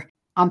here.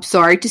 I'm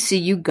sorry to see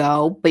you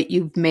go, but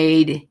you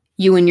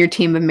and your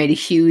team have made a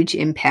huge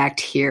impact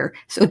here.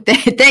 So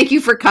thank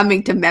you for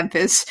coming to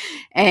Memphis,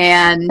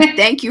 and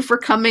thank you for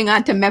coming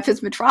on to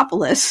Memphis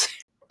Metropolis.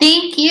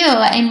 Thank you.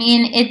 I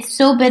mean, it's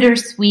so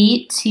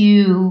bittersweet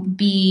to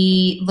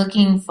be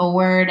looking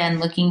forward and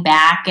looking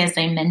back, as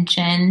I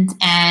mentioned.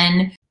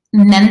 And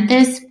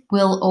Memphis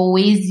will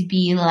always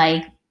be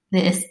like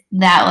this,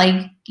 that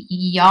like,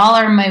 y'all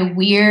are my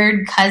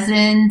weird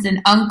cousins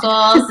and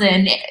uncles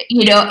and,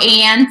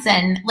 aunts,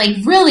 and like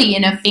really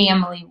in a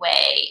family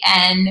way.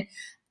 And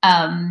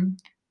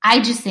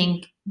I just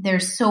think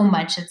there's so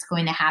much that's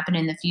going to happen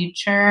in the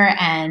future,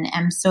 and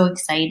I'm so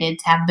excited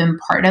to have been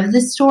part of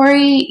this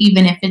story,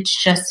 even if it's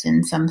just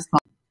in some small.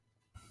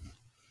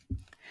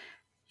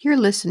 You're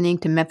listening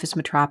to Memphis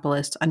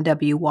Metropolis on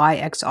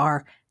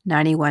WYXR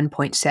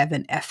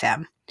 91.7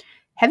 FM.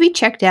 Have you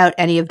checked out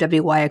any of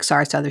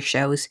WYXR's other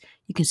shows?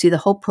 You can see the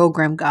whole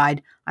program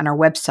guide on our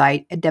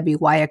website at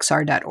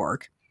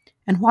wyxr.org.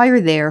 And while you're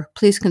there,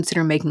 please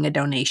consider making a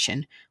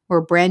donation. We're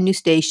a brand new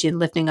station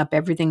lifting up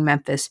everything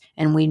Memphis,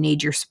 and we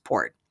need your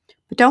support.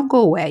 But don't go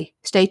away.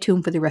 Stay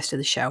tuned for the rest of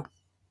the show.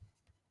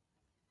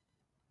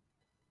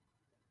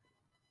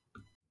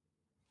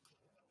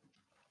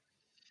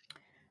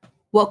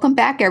 Welcome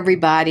back,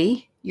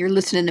 everybody. You're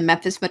listening to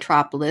Memphis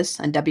Metropolis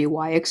on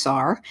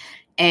WYXR.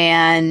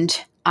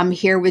 And I'm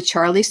here with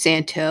Charlie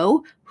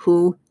Santo,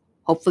 who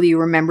hopefully you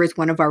remember is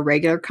one of our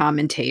regular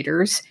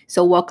commentators.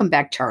 So welcome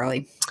back,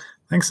 Charlie.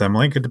 Thanks,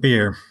 Emily. Good to be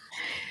here.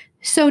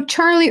 So,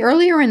 Charlie,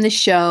 earlier in the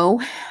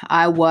show,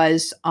 I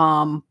was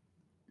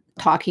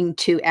talking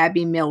to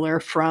Abby Miller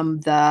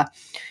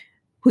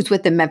who's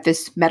with the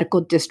Memphis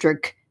Medical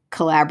District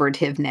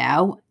Collaborative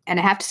now. And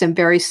I have to say, I'm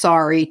very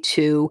sorry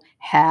to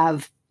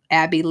have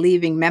Abby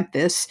leaving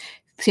Memphis.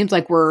 It seems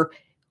like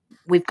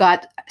we've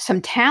got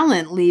some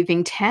talent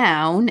leaving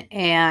town,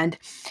 and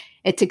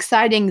it's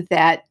exciting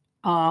that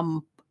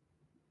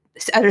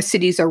other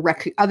cities and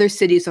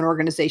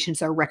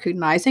organizations are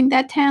recognizing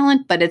that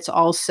talent, but it's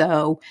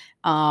also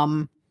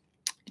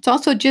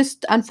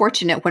just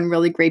unfortunate when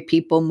really great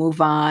people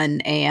move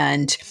on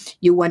and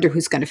you wonder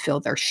who's going to fill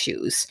their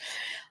shoes.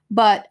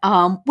 But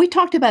we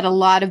talked about a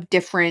lot of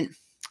different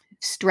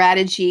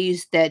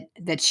strategies that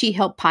she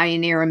helped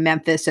pioneer in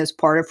Memphis as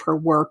part of her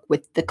work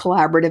with the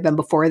collaborative, and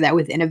before that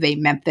with Innovate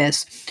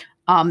Memphis,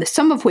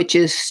 some of which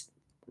is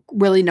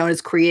really known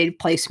as creative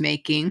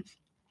placemaking.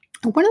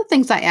 One of the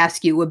things I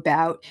ask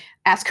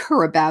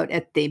her about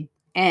at the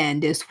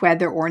end is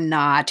whether or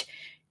not,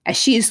 as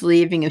she's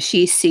leaving, if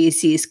she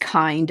sees these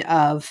kind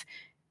of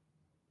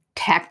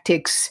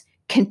tactics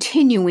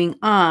continuing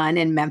on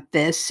in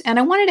Memphis. And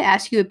I wanted to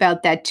ask you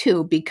about that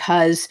too,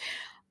 because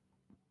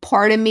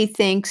part of me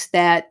thinks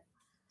that,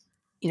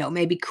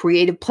 maybe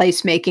creative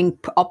placemaking,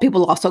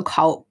 people also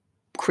call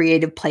it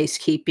creative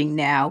placekeeping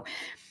now,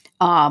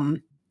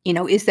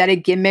 Is that a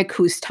gimmick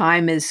whose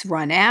time is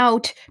run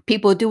out?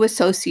 People do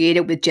associate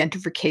it with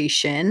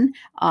gentrification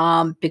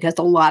because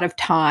a lot of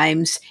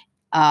times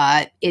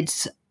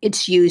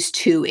it's used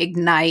to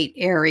ignite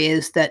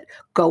areas that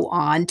go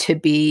on to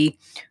be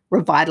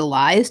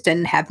revitalized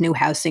and have new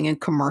housing and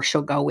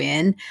commercial go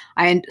in.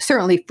 I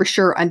certainly for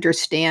sure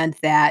understand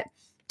that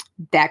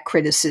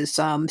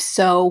criticism.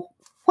 So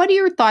what are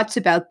your thoughts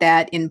about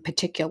that in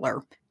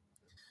particular?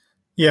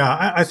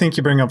 Yeah, I think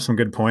you bring up some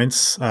good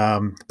points.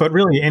 But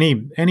really,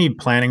 any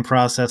planning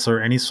process or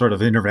any sort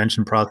of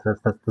intervention process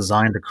that's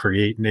designed to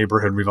create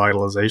neighborhood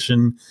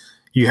revitalization,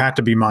 you have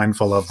to be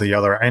mindful of the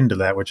other end of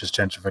that, which is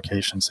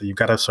gentrification. So you've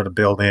got to sort of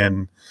build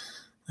in,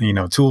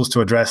 tools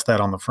to address that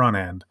on the front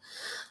end.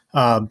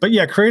 But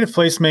yeah, creative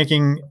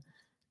placemaking,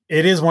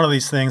 it is one of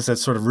these things that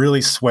sort of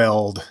really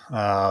swelled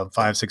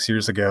 5-6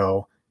 years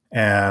ago,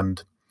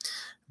 and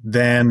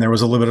then there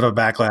was a little bit of a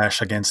backlash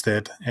against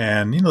it,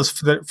 and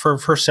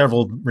for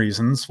several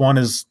reasons. One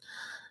is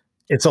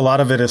it's a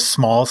lot of it is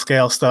small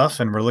scale stuff,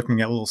 and we're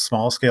looking at little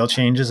small scale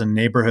changes in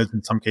neighborhoods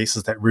in some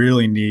cases that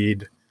really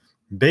need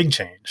big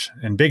change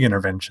and big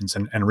interventions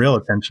and real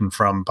attention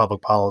from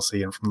public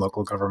policy and from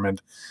local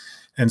government.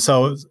 And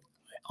so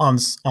on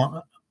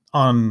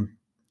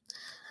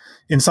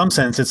in some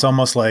sense, it's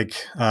almost like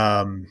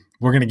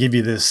we're going to give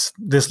you this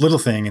little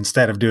thing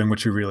instead of doing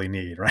what you really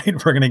need,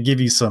 right? We're going to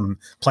give you some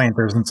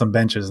planters and some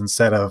benches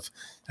instead of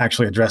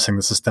actually addressing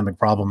the systemic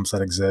problems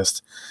that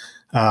exist.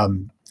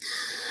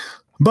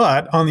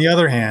 But on the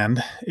other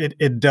hand,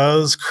 it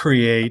does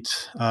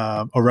create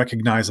a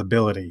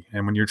recognizability.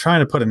 And when you're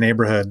trying to put a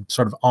neighborhood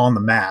sort of on the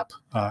map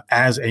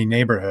as a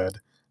neighborhood,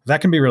 that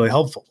can be really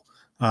helpful.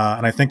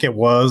 And I think it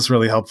was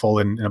really helpful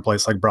in a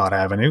place like Broad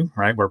Avenue,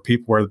 right,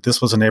 where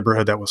this was a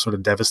neighborhood that was sort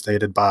of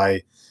devastated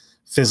by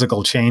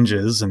physical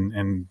changes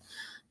and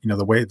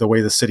the way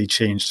the city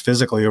changed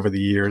physically over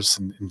the years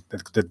and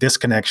the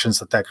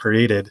disconnections that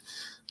created,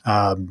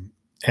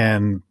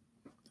 and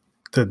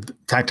the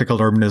tactical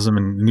urbanism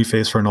and New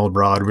Face for an Old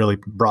Broad really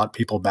brought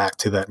people back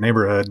to that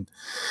neighborhood.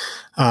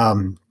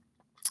 And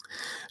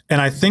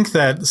I think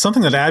that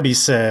something that Abby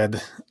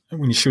said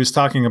when she was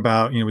talking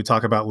about, we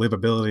talk about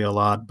livability a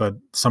lot, but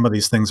some of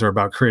these things are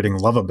about creating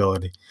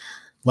lovability.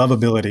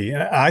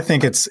 I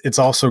think it's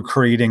also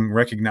creating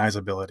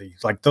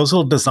recognizability, like those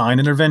little design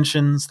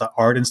interventions, the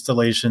art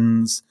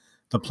installations,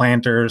 the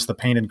planters, the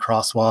painted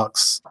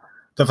crosswalks,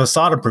 the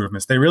facade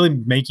improvements. They really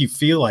make you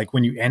feel like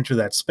when you enter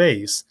that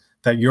space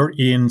that you're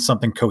in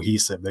something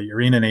cohesive, that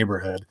you're in a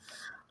neighborhood.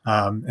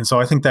 And so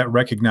I think that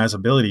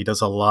recognizability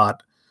does a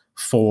lot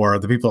for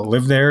the people that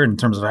live there in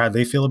terms of how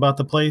they feel about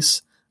the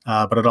place.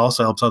 But it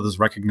also helps others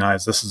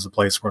recognize this is a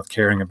place worth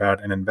caring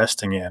about and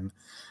investing in.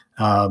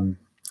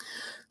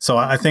 So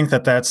I think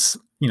that's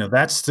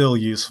still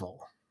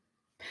useful.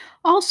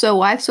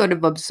 Also, I've sort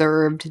of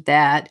observed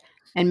that,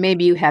 and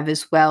maybe you have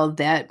as well,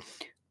 that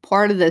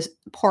part of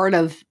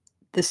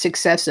the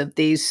success of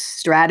these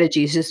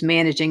strategies is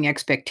managing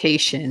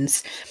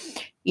expectations.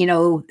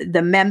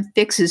 The mem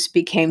fixes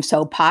became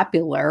so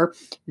popular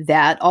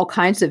that all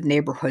kinds of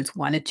neighborhoods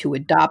wanted to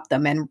adopt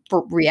them. And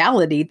for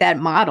reality, that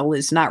model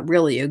is not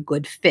really a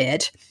good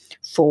fit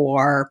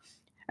for,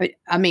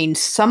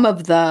 some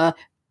of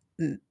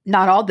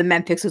not all the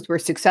mem fixes were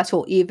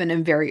successful, even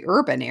in very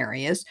urban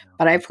areas.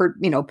 But I've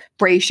heard,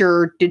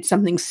 Brazier did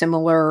something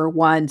similar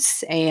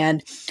once.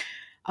 And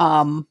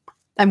it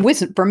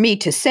wasn't for me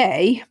to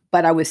say,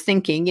 but I was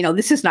thinking,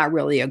 this is not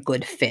really a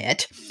good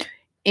fit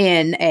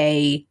in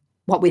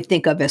what we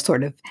think of as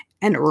sort of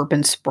an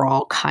urban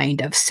sprawl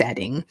kind of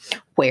setting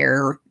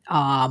where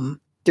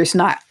there's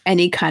not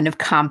any kind of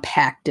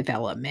compact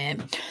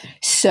development.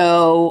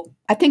 So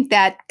I think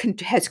that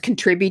has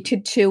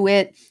contributed to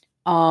it,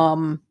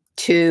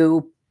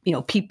 to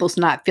people's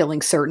not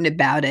feeling certain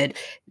about it,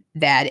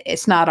 that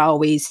it's not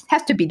always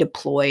has to be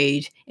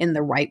deployed in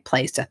the right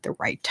place at the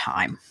right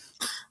time.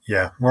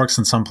 Yeah, works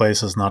in some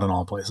places, not in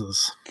all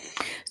places.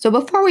 So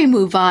before we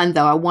move on,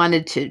 though, I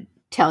wanted to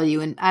tell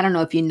you, and I don't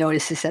know if you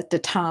noticed this at the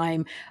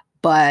time,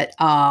 but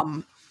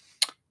of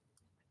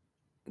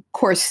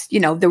course,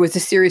 there was a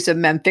series of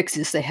mem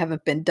fixes that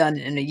haven't been done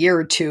in a year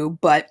or two,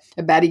 but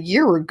about a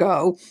year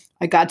ago,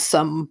 I got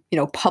some,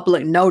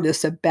 public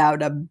notice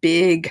about a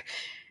big,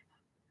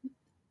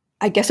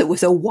 I guess it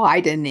was a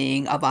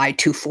widening of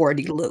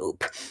I-240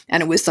 loop,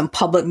 and it was some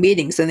public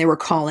meetings, and they were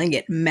calling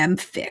it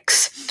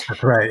Memfix.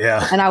 That's right,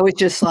 yeah. And I was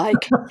just like,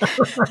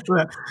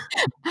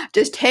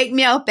 just take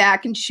me out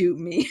back and shoot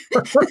me.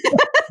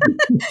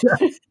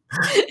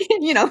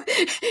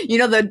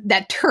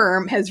 That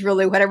term has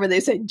really, whatever they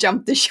say,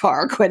 jumped the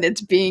shark when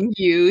it's being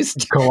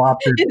used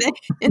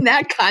in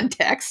that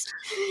context,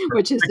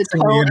 which is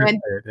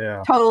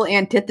the total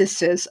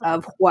antithesis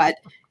of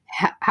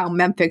how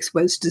Memfix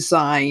was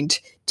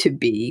designed to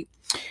be.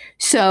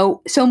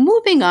 So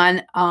moving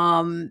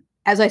on,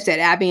 as I said,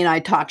 Abby and I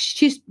talked,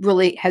 she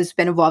really has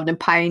been involved in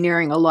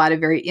pioneering a lot of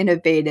very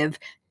innovative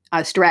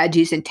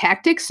strategies and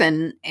tactics,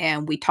 and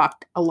we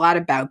talked a lot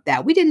about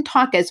that. We didn't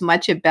talk as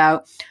much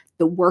about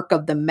the work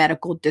of the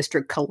Medical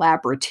District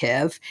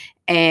Collaborative.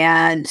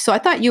 And so I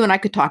thought you and I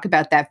could talk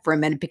about that for a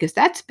minute, because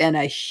that's been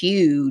a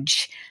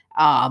huge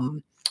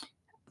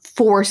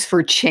force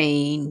for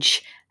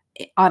change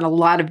on a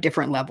lot of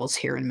different levels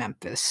here in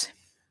Memphis.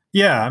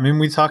 Yeah, I mean,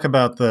 we talk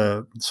about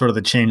the sort of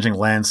the changing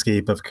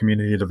landscape of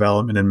community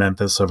development in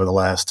Memphis over the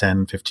last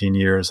 10, 15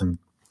 years. And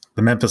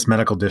the Memphis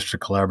Medical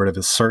District Collaborative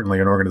is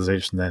certainly an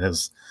organization that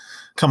has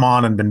come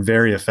on and been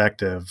very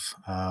effective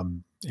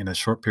in a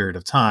short period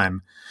of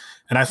time.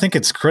 And I think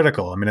it's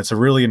critical. I mean, it's a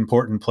really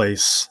important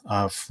place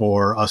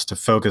for us to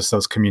focus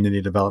those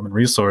community development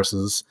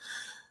resources.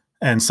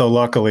 And so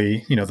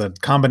luckily, the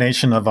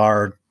combination of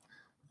our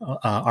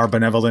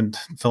benevolent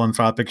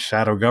philanthropic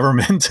shadow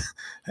government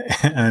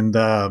and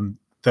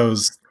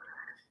those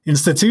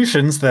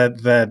institutions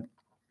that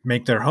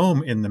make their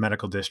home in the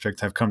medical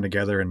district have come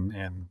together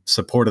and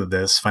supported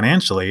this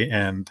financially.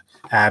 And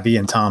Abby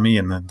and Tommy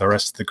and the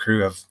rest of the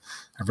crew have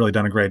really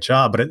done a great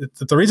job. But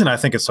the reason I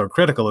think it's so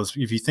critical is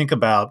if you think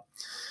about,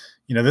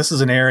 this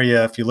is an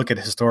area, if you look at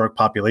historic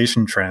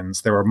population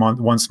trends, there were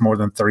once more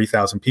than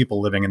 30,000 people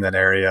living in that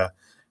area.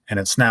 And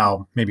it's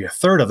now maybe a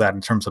third of that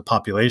in terms of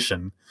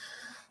population.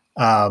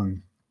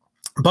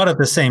 But at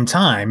the same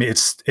time,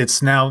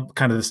 it's now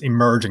kind of this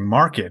emerging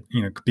market,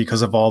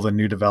 because of all the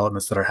new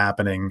developments that are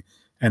happening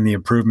and the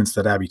improvements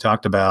that Abby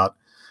talked about.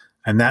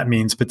 And that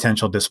means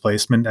potential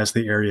displacement as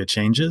the area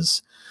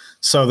changes.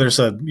 So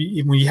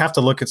we have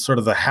to look at sort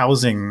of the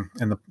housing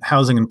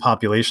and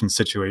population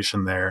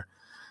situation there.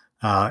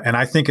 And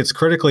I think it's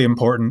critically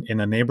important in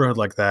a neighborhood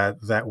like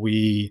that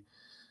we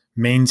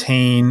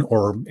maintain,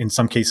 or in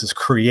some cases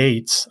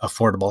create,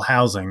 affordable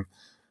housing.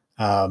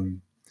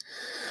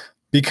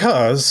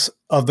 Because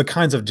of the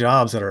kinds of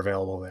jobs that are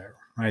available there,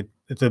 right?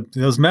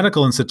 Those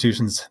medical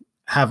institutions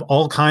have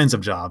all kinds of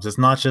jobs. It's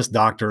not just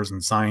doctors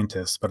and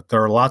scientists, but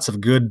there are lots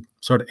of good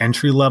sort of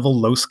entry-level,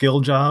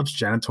 low-skill jobs,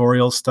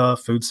 janitorial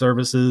stuff, food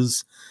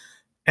services.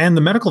 And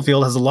the medical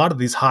field has a lot of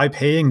these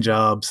high-paying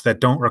jobs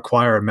that don't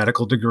require a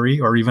medical degree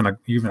or even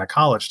a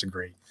college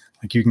degree.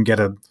 Like you can get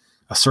a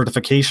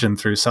certification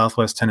through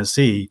Southwest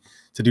Tennessee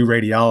to do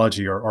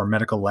radiology or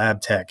medical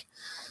lab tech.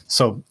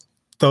 So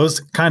those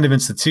kind of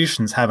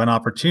institutions have an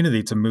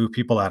opportunity to move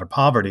people out of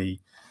poverty.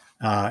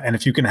 And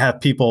if you can have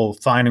people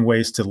finding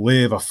ways to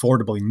live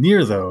affordably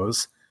near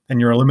those, then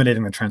you're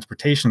eliminating the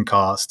transportation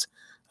cost.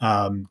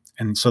 And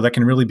so that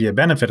can really be a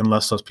benefit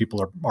unless those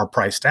people are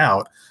priced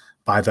out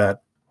by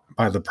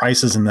the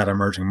prices in that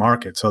emerging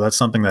market. So that's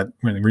something that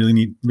really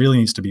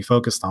needs to be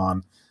focused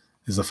on,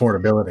 is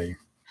affordability.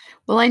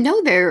 Well, I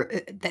know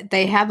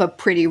they have a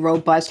pretty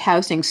robust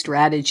housing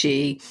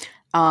strategy.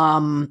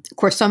 Of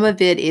course, some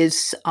of it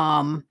is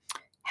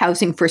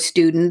housing for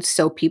students.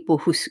 So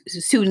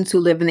students who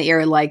live in the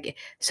area, like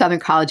Southern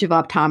College of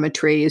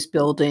Optometry is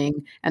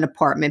building an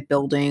apartment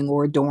building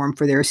or a dorm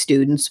for their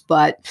students.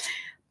 But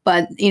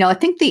I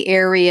think the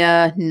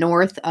area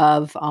north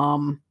of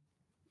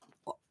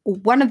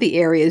one of the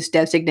areas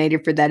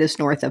designated for that is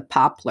north of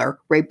Poplar.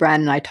 Ray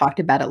Brown and I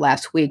talked about it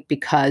last week,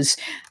 because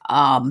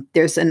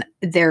there's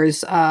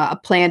a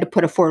plan to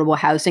put affordable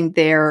housing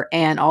there,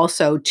 and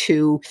also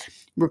to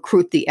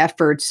recruit the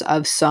efforts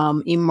of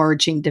some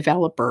emerging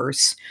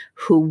developers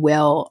who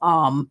will,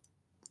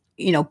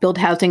 build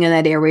housing in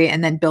that area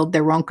and then build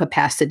their own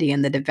capacity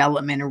in the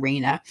development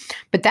arena.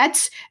 But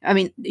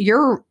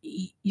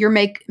you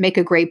make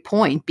a great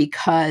point,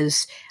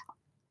 because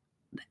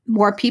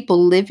more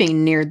people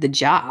living near the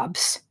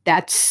jobs,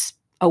 that's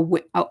a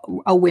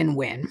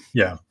win-win.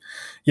 Yeah.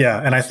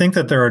 Yeah. And I think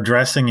that they're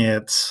addressing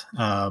it,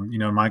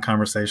 in my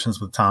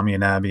conversations with Tommy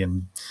and Abby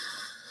and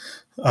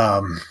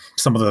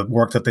some of the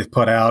work that they've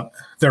put out,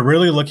 they're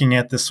really looking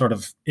at this sort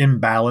of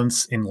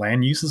imbalance in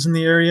land uses in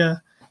the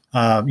area.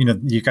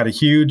 You've got a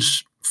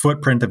huge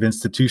footprint of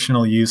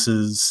institutional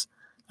uses,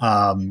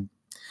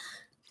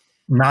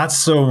 not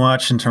so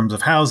much in terms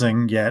of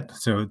housing yet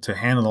to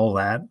handle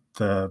that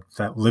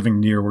living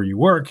near where you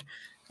work,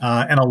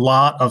 and a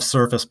lot of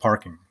surface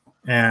parking.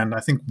 And I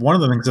think one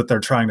of the things that they're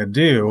trying to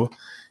do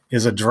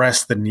is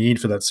address the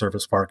need for that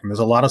surface parking. There's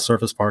a lot of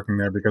surface parking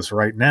there because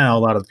right now, a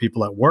lot of the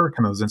people that work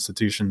in those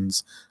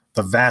institutions,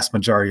 the vast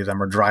majority of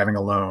them are driving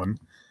alone.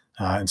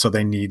 And so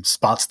they need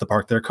spots to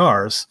park their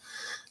cars.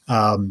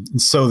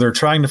 And so they're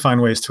trying to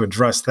find ways to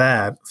address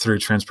that through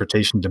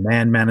transportation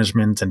demand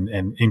management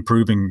and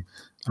improving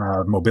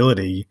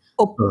mobility.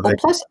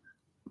 Plus,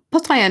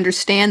 I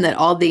understand that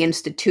all the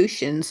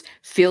institutions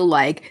feel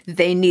like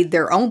they need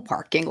their own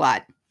parking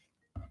lot.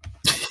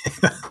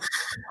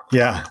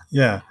 Yeah.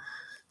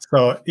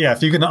 So,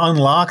 if you can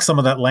unlock some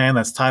of that land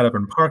that's tied up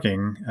in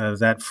parking,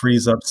 that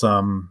frees up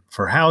some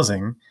for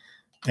housing.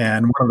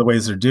 And one of the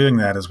ways they're doing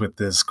that is with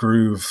this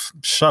Groove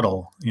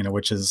shuttle,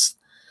 which is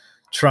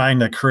trying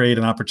to create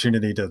an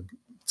opportunity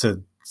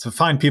to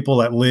find people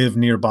that live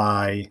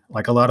nearby.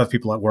 Like a lot of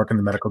people that work in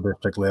the medical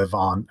district live in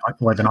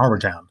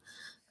Harbortown.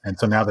 And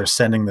so now they're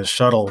sending the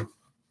shuttle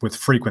with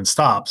frequent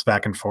stops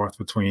back and forth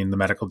between the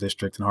medical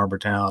district and Harbor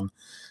Town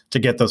to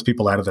get those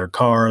people out of their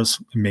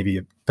cars, and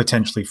maybe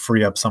potentially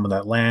free up some of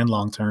that land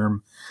long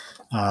term.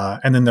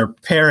 And then they're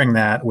pairing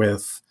that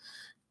with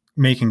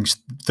making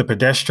the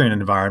pedestrian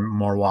environment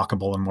more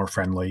walkable and more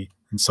friendly.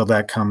 And so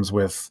that comes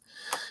with,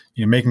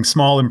 making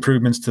small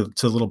improvements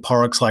to little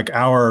parks. Like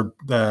our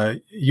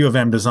U of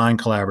M Design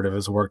Collaborative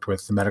has worked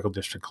with the Medical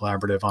District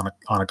Collaborative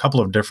on a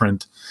couple of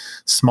different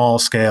small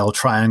scale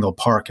triangle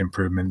park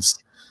improvements.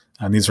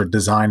 And these are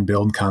design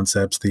build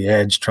concepts. The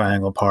Edge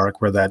Triangle Park,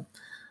 where that,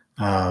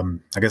 I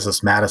guess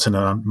it's Madison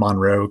and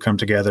Monroe come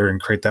together and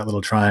create that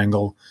little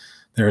triangle.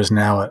 There is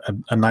now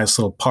a nice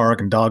little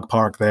park and dog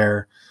park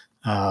there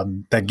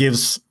that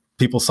gives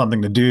people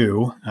something to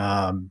do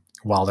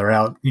while they're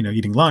out,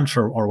 eating lunch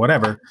or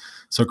whatever.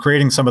 So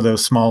creating some of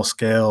those small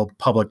scale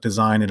public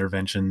design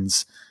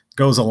interventions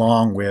goes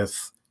along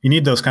with, you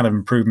need those kind of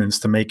improvements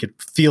to make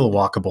it feel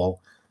walkable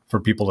for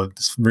people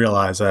to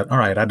realize that, all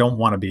right, I don't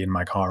want to be in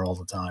my car all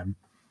the time.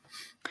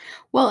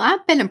 Well,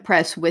 I've been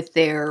impressed with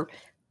their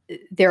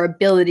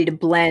ability to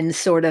blend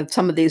sort of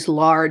some of these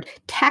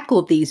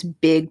tackle these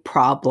big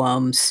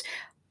problems,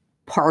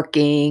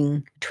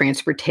 parking,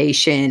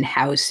 transportation,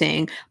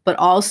 housing, but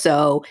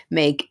also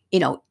make,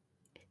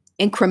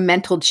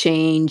 incremental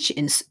change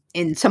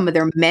in some of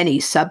their many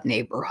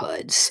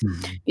sub-neighborhoods.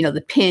 Mm-hmm.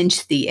 The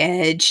Pinch, the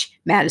Edge,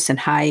 Madison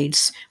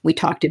Heights, we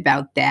talked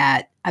about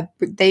that.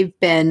 They've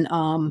been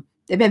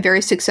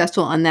very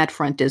successful on that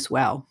front as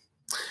well.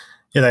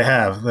 Yeah, they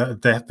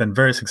have. They have been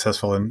very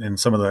successful in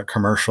some of the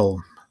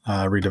commercial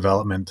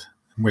redevelopment,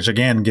 which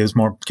again gives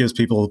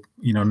people,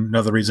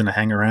 another reason to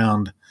hang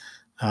around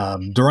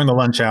during the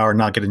lunch hour,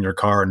 not get in your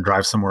car and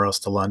drive somewhere else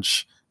to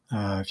lunch.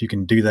 If you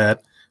can do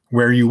that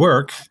where you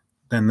work,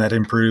 then that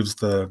improves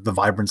the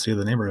vibrancy of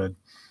the neighborhood.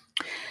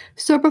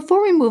 So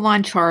before we move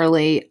on,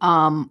 Charlie,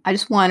 I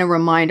just want to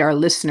remind our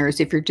listeners,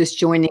 if you're just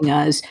joining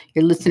us,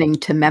 you're listening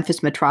to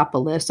Memphis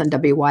Metropolis on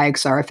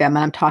WYXR-FM, and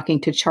I'm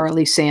talking to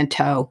Charlie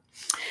Santo.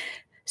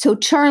 So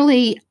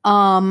Charlie,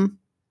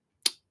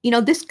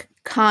 this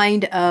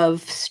kind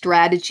of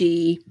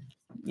strategy,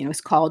 it's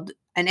called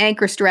an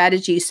anchor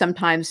strategy.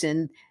 Sometimes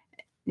in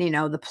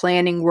the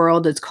planning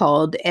world, it's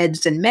called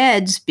EDS and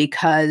MEDS,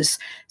 because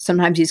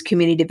sometimes these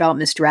community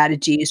development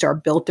strategies are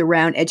built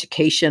around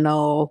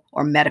educational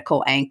or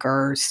medical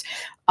anchors.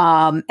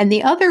 And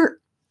the other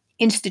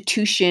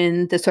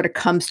institution that sort of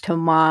comes to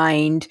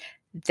mind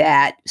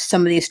that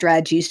some of these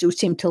strategies do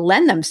seem to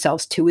lend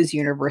themselves to is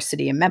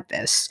University of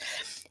Memphis.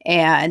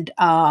 And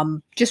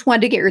just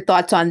wanted to get your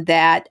thoughts on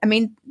that. I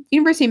mean,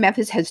 University of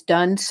Memphis has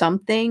done some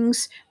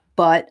things,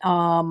 but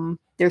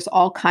there's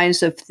all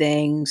kinds of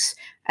things.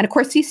 And of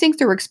course, these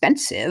things are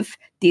expensive,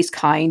 these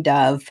kind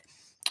of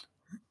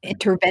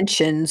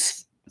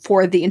interventions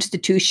for the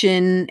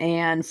institution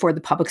and for the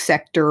public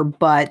sector.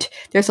 But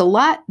there's a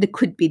lot that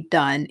could be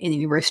done in the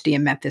University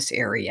of Memphis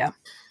area.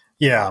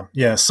 Yeah.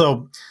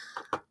 So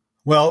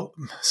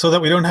that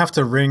we don't have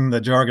to ring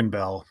the jargon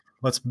bell,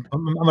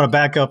 I'm going to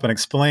back up and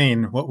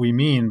explain what we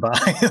mean by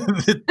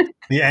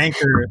the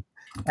anchor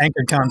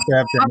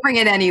concept. I'll bring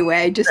it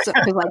anyway, just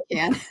because I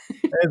can.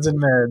 EDS and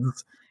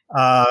MEDS.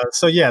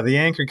 The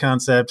anchor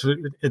concept,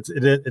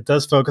 it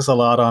does focus a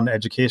lot on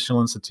educational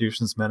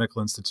institutions,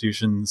 medical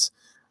institutions.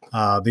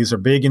 These are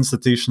big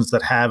institutions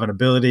that have an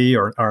ability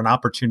or an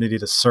opportunity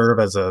to serve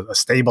as a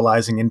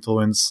stabilizing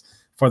influence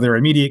for their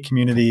immediate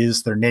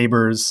communities, their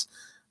neighbors,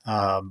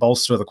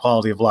 bolster the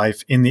quality of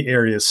life in the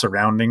areas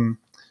surrounding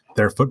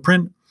their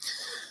footprint.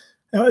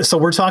 So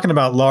we're talking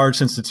about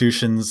large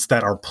institutions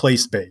that are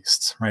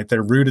place-based, right?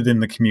 They're rooted in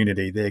the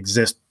community. They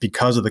exist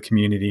because of the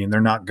community, and they're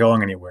not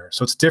going anywhere.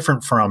 So it's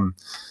different from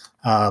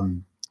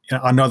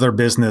another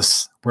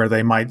business where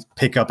they might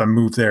pick up and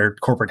move their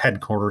corporate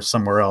headquarters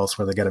somewhere else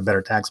where they get a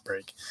better tax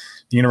break.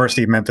 The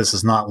University of Memphis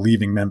is not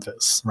leaving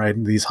Memphis, right?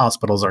 These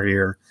hospitals are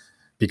here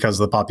because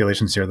the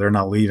population's here. They're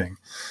not leaving.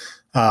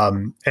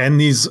 And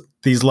these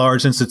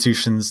large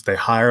institutions, they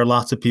hire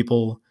lots of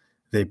people.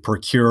 They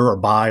procure or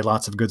buy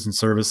lots of goods and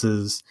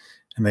services,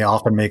 and they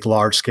often make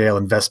large-scale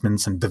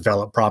investments and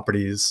develop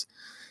properties.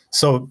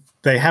 So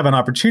they have an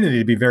opportunity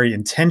to be very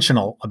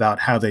intentional about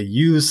how they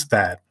use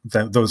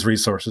those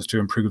resources to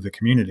improve the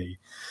community.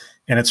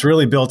 And it's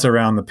really built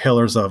around the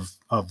pillars of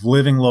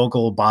living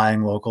local,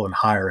 buying local, and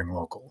hiring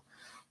local.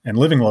 And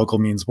living local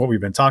means what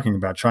we've been talking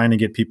about, trying to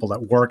get people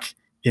that work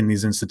in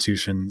these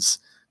institutions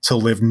to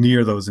live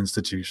near those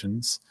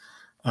institutions.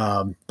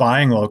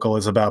 Buying local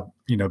is about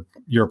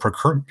your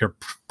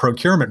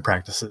procurement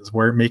practices,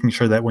 where making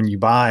sure that when you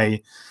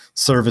buy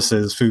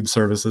services, food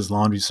services,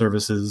 laundry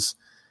services,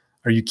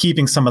 are you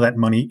keeping some of that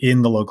money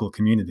in the local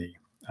community?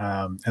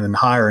 And then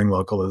hiring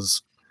local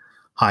is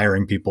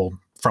hiring people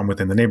from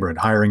within the neighborhood,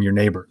 hiring your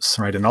neighbors,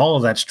 right? And all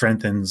of that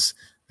strengthens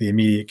the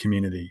immediate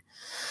community.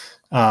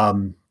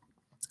 And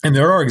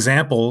there are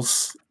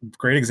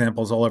great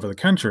examples all over the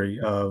country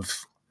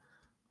of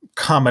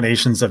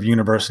combinations of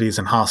universities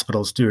and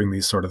hospitals doing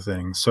these sort of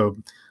things. So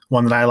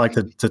one that I like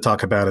to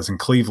talk about is in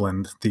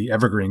Cleveland, the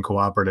Evergreen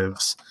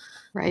Cooperatives.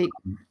 Right.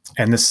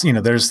 And this,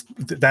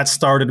 that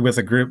started with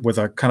a group with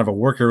a kind of a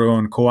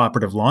worker-owned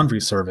cooperative laundry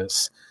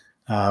service,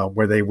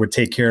 where they would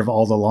take care of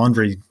all the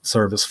laundry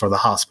service for the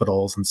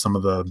hospitals and some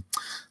of the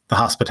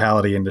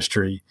hospitality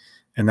industry.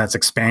 And that's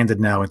expanded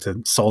now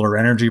into solar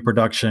energy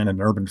production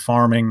and urban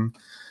farming.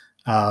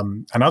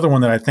 Another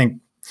one that I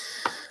think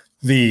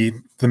the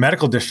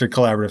medical district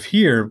collaborative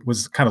here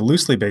was kind of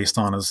loosely based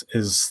on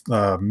is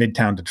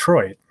Midtown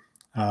Detroit.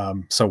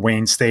 So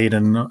Wayne State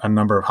and a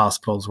number of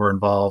hospitals were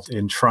involved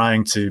in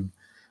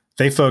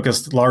they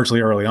focused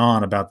largely early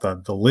on about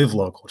the live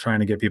local, trying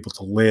to get people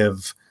to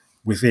live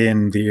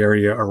within the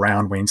area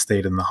around Wayne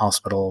State and the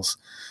hospitals,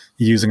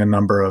 using a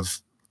number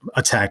of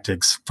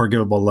tactics,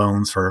 forgivable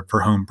loans for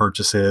home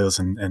purchases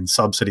and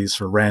subsidies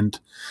for rent.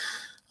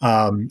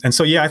 And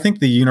so, I think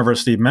the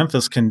University of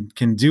Memphis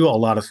can do a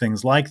lot of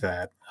things like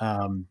that.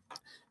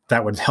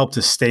 That would help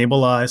to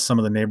stabilize some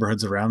of the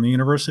neighborhoods around the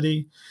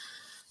university.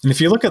 And if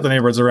you look at the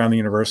neighborhoods around the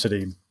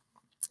university,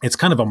 it's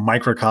kind of a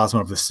microcosm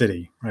of the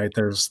city, right?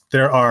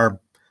 There are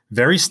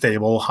very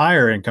stable,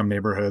 higher income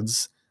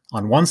neighborhoods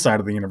on one side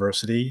of the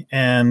university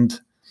and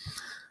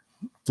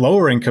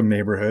lower income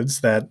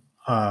neighborhoods that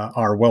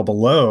are well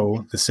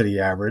below the city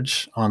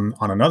average on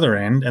another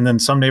end. And then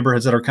some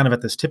neighborhoods that are kind of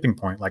at this tipping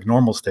point, like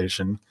Normal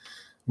Station,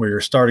 where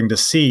you're starting to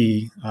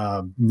see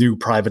new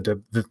private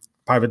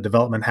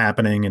development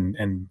happening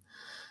and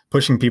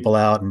pushing people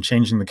out and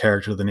changing the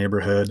character of the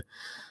neighborhood.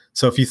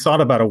 So if you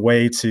thought about a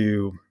way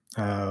to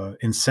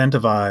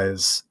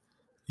incentivize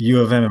U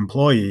of M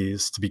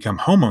employees to become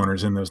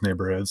homeowners in those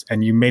neighborhoods,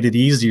 and you made it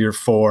easier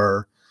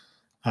for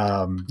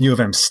U of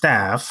M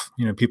staff,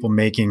 people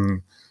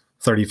making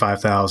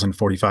 $35,000,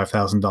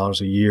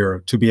 $45,000 a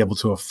year to be able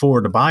to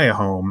afford to buy a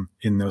home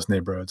in those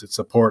neighborhoods, it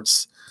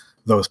supports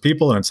those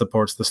people and it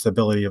supports the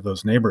stability of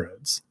those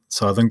neighborhoods.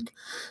 So I think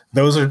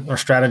those are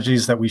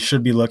strategies that we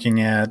should be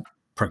looking at,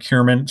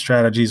 procurement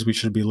strategies we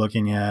should be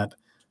looking at,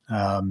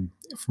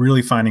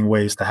 really finding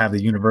ways to have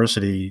the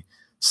university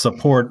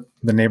support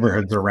the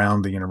neighborhoods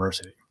around the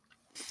university.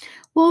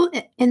 Well,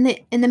 in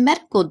the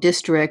medical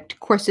district, of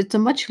course, it's a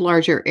much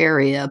larger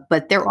area,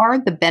 but there are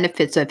the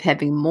benefits of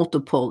having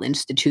multiple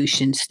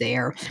institutions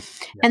there.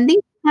 Yeah. And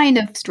these kind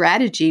of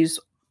strategies,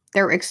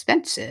 they're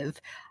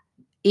expensive.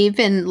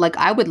 Even like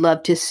I would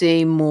love to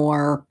see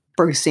more,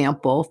 for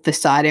example,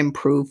 facade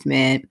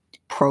improvement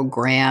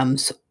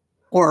programs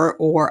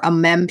or a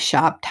mem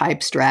shop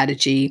type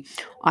strategy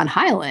on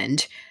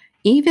Highland.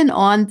 Even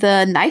on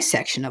the nice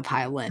section of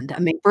Highland. I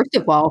mean, first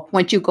of all,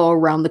 once you go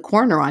around the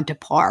corner onto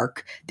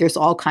Park, there's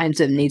all kinds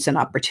of needs and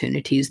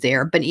opportunities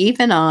there. But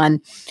even on,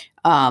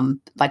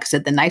 like I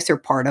said, the nicer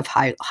part of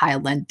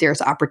Highland,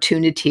 there's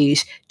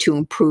opportunities to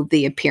improve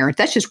the appearance.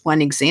 That's just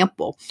one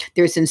example.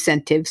 There's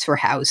incentives for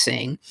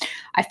housing.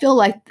 I feel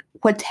like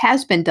what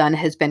has been done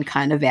has been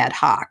kind of ad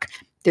hoc.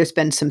 There's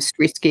been some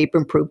streetscape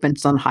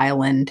improvements on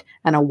Highland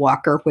and a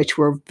Walker, which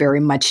were very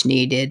much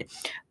needed.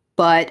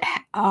 But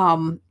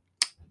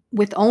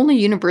with only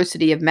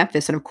University of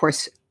Memphis, and of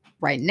course,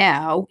 right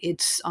now,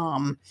 it's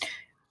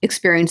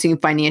experiencing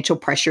financial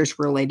pressures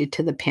related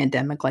to the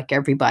pandemic like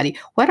everybody.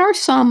 What are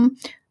some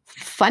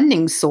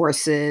funding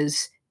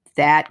sources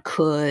that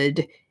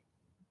could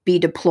be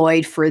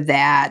deployed for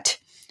that?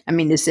 I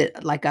mean, is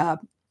it like a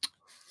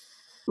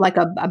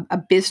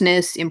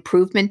business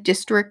improvement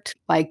district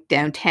like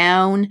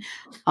downtown?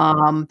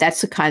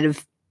 That's the kind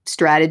of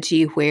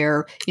strategy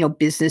where,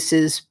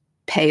 businesses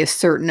pay a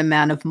certain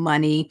amount of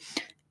money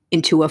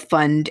into a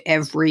fund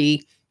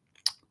every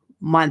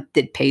month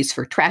that pays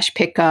for trash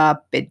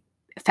pickup,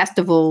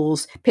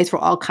 festivals, pays for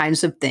all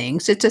kinds of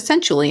things. It's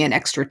essentially an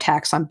extra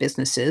tax on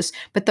businesses,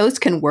 but those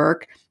can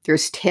work.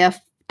 There's TIF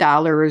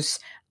dollars,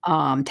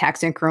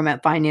 tax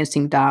increment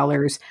financing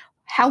dollars.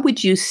 How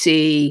would you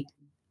see,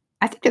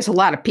 I think there's a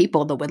lot of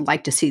people that would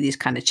like to see these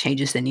kind of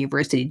changes in the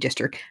university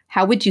district.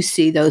 How would you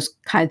see those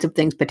kinds of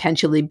things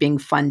potentially being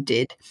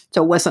funded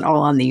so it wasn't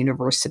all on the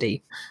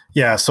university?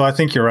 Yeah, so I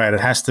think you're right. It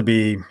has to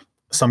be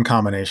some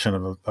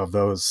combination of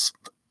those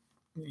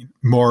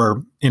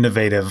more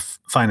innovative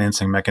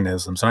financing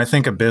mechanisms. And I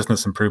think a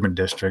business improvement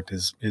district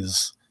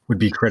would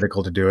be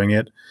critical to doing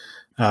it.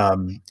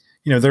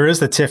 There is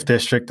the TIF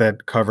district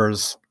that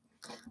covers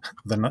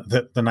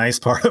the nice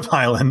part of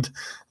Highland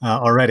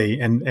already,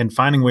 and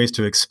finding ways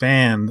to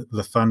expand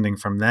the funding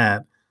from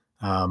that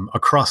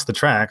across the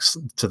tracks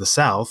to the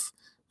south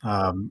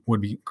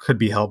could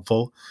be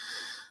helpful.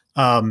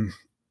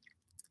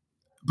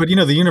 But,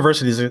 the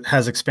university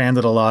has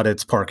expanded a lot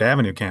its Park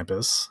Avenue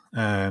campus,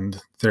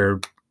 and there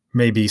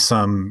may be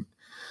some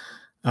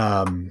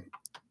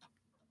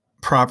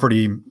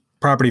property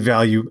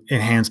value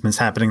enhancements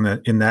happening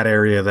in that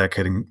area that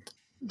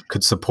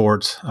could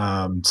support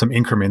some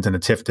increment in the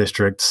TIF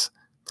districts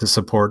to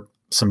support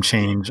some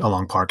change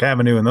along Park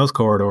Avenue and those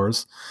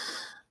corridors.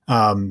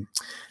 And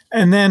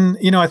then,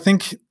 I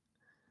think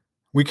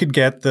we could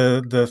get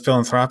the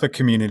philanthropic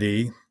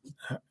community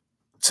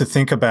to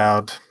think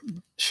about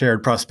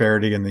shared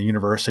prosperity in the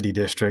university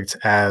district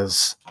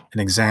as an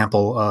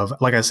example of,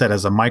 like I said,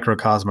 as a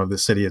microcosm of the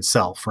city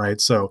itself,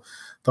 right? So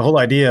the whole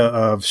idea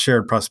of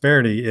shared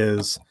prosperity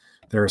is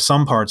there are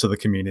some parts of the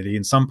community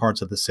and some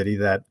parts of the city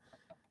that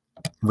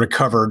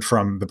recovered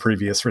from the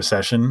previous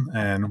recession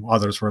and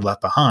others were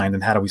left behind.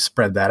 And how do we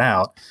spread that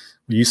out?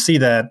 You see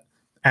that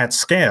at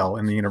scale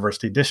in the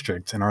university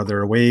district. And are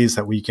there ways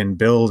that we can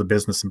build a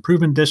business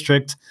improvement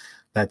district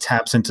that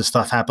taps into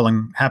stuff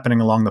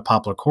happening along the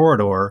Poplar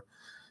Corridor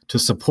to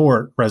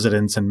support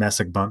residents in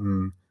Messick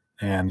Bunton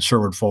and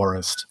Sherwood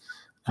Forest?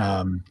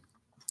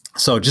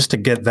 So just to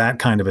get that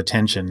kind of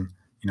attention,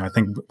 I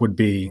think would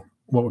be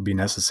what would be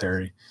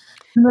necessary.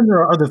 And then there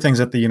are other things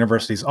that the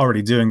university is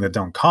already doing that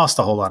don't cost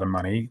a whole lot of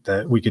money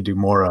that we could do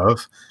more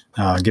of,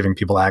 giving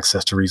people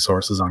access to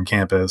resources on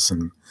campus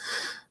and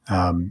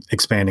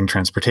expanding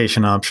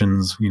transportation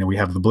options. We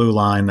have the Blue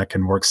Line that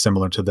can work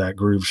similar to that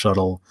Groove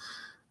Shuttle,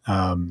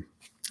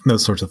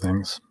 those sorts of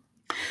things.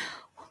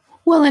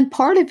 Well, and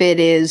part of it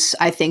is,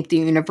 I think the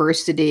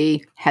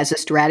university has a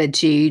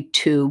strategy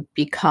to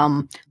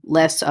become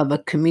less of a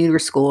commuter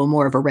school,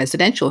 more of a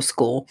residential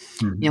school.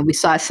 Mm-hmm. We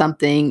saw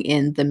something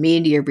in the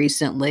media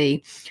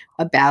recently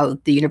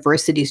about the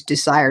university's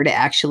desire to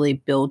actually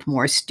build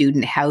more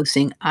student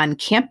housing on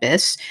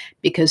campus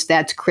because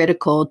that's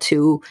critical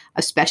to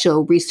a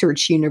special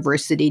research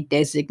university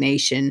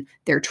designation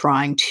they're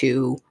trying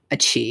to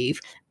achieve.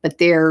 But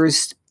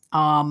there's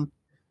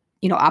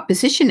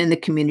opposition in the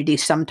community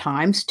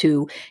sometimes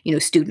to,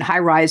 student high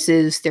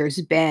rises.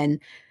 There's been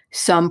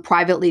some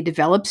privately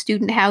developed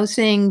student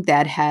housing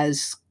that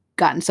has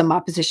gotten some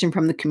opposition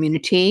from the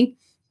community.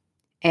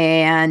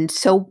 And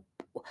so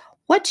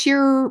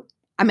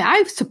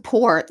I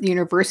support the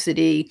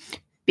university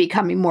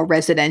becoming more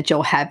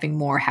residential, having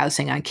more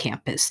housing on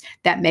campus.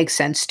 That makes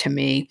sense to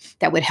me.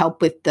 That would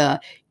help with the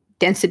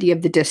density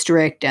of the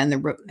district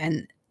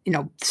and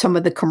some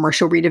of the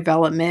commercial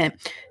redevelopment.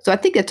 So I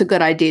think it's a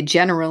good idea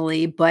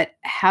generally, but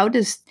how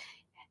does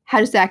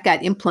that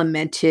get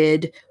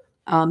implemented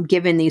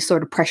given these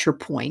sort of pressure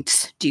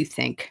points, do you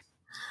think?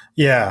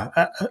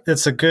 Yeah,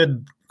 it's a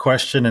good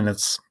question and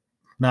it's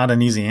not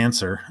an easy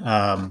answer.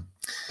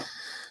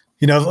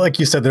 Like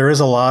you said, there is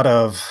a lot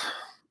of,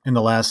 in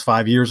the last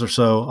 5 years or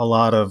so, a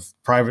lot of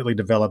privately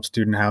developed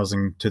student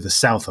housing to the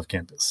south of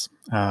campus.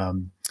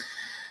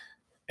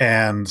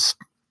 And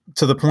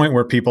to the point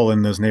where people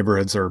in those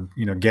neighborhoods are,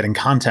 getting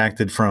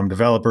contacted from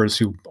developers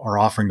who are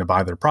offering to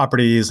buy their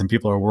properties, and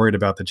people are worried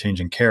about the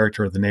changing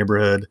character of the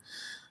neighborhood.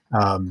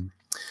 And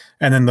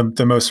then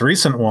the most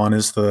recent one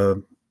is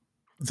the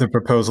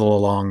proposal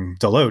along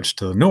Deloach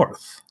to the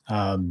north,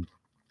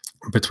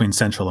 between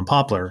Central and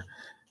Poplar.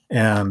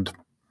 And,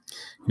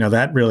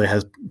 that really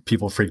has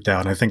people freaked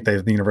out. And I think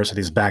the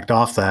university's backed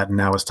off that and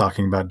now is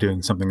talking about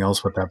doing something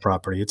else with that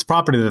property. It's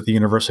property that the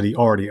university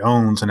already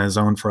owns and has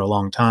owned for a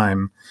long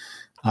time.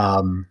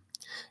 And,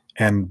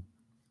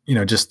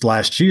 just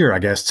last year, I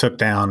guess, took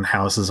down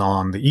houses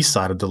on the east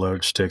side of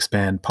Deloach to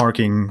expand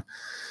parking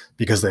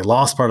because they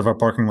lost part of our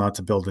parking lot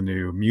to build a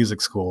new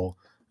music school.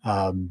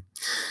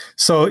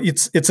 So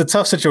it's a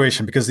tough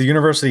situation because the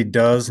university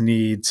does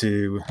need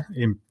to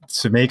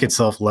make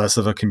itself less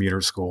of a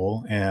commuter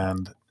school.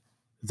 And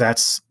that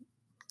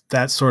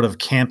sort of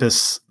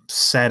campus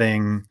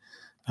setting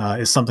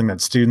is something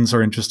that students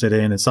are interested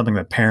in. It's something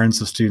that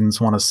parents of students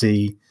want to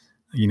see,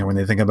 when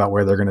they think about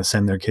where they're going to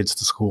send their kids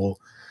to school.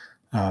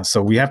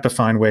 So we have to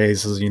find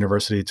ways as a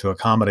university to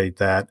accommodate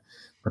that,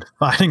 but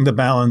finding the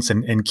balance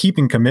and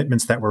keeping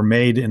commitments that were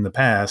made in the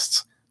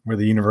past where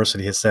the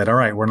university has said, all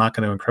right, we're not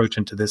going to encroach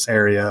into this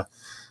area.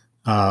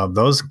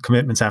 Those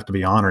commitments have to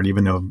be honored,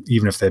 even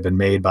if they've been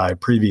made by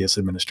previous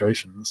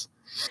administrations.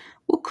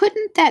 Well,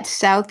 couldn't that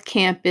South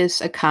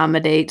Campus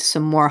accommodate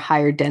some more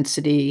higher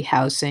density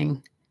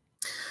housing?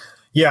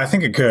 Yeah, I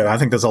think it could. I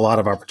think there's a lot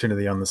of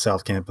opportunity on the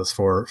South Campus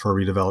for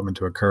redevelopment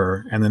to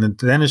occur. And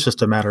then it's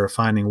just a matter of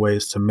finding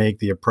ways to make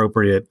the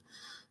appropriate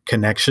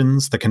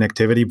connections, the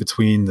connectivity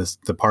between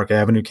the Park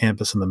Avenue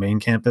campus and the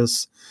main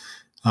campus.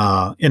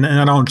 And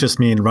I don't just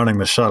mean running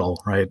the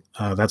shuttle, right?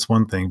 That's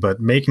one thing, but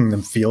making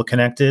them feel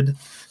connected,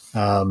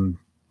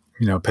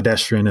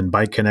 pedestrian and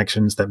bike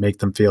connections that make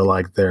them feel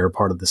like they're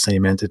part of the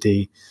same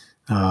entity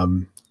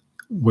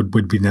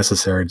would be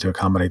necessary to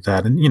accommodate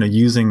that. And,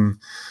 using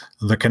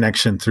the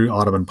connection through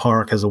Audubon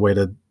Park as a way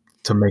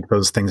to make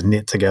those things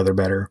knit together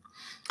better.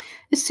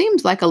 It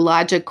seems like a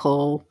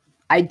logical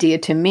idea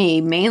to me,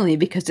 mainly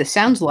because it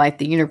sounds like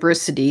the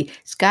university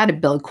has got to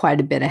build quite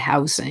a bit of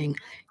housing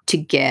to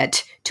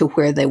get to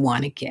where they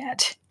want to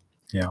get.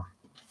 Yeah,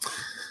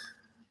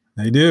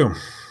 they do.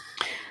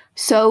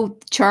 So,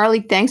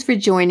 Charlie, thanks for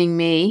joining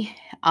me.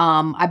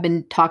 I've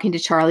been talking to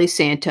Charlie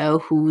Santo,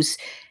 who's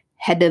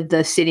head of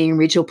the City and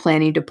Regional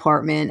Planning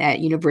Department at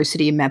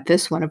University of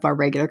Memphis, one of our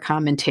regular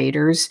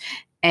commentators.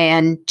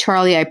 And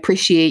Charlie, I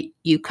appreciate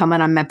you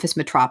coming on Memphis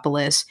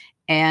Metropolis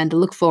and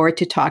look forward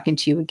to talking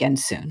to you again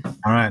soon.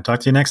 All right. Talk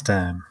to you next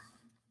time.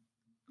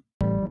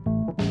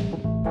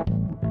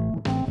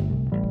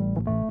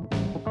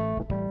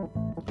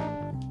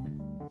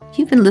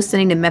 You've been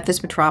listening to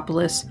Memphis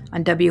Metropolis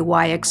on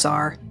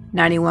WYXR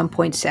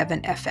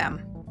 91.7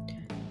 FM.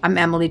 I'm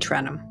Emily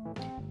Trenholm.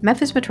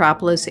 Memphis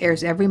Metropolis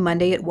airs every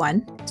Monday at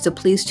 1, so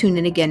please tune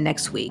in again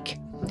next week.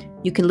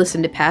 You can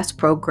listen to past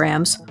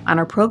programs on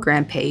our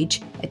program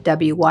page at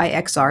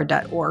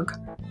wyxr.org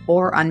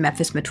or on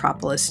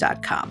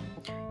memphismetropolis.com.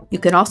 You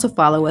can also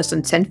follow us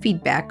and send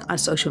feedback on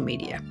social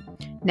media.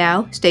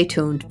 Now, stay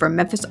tuned for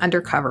Memphis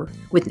Undercover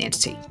with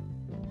Nancy.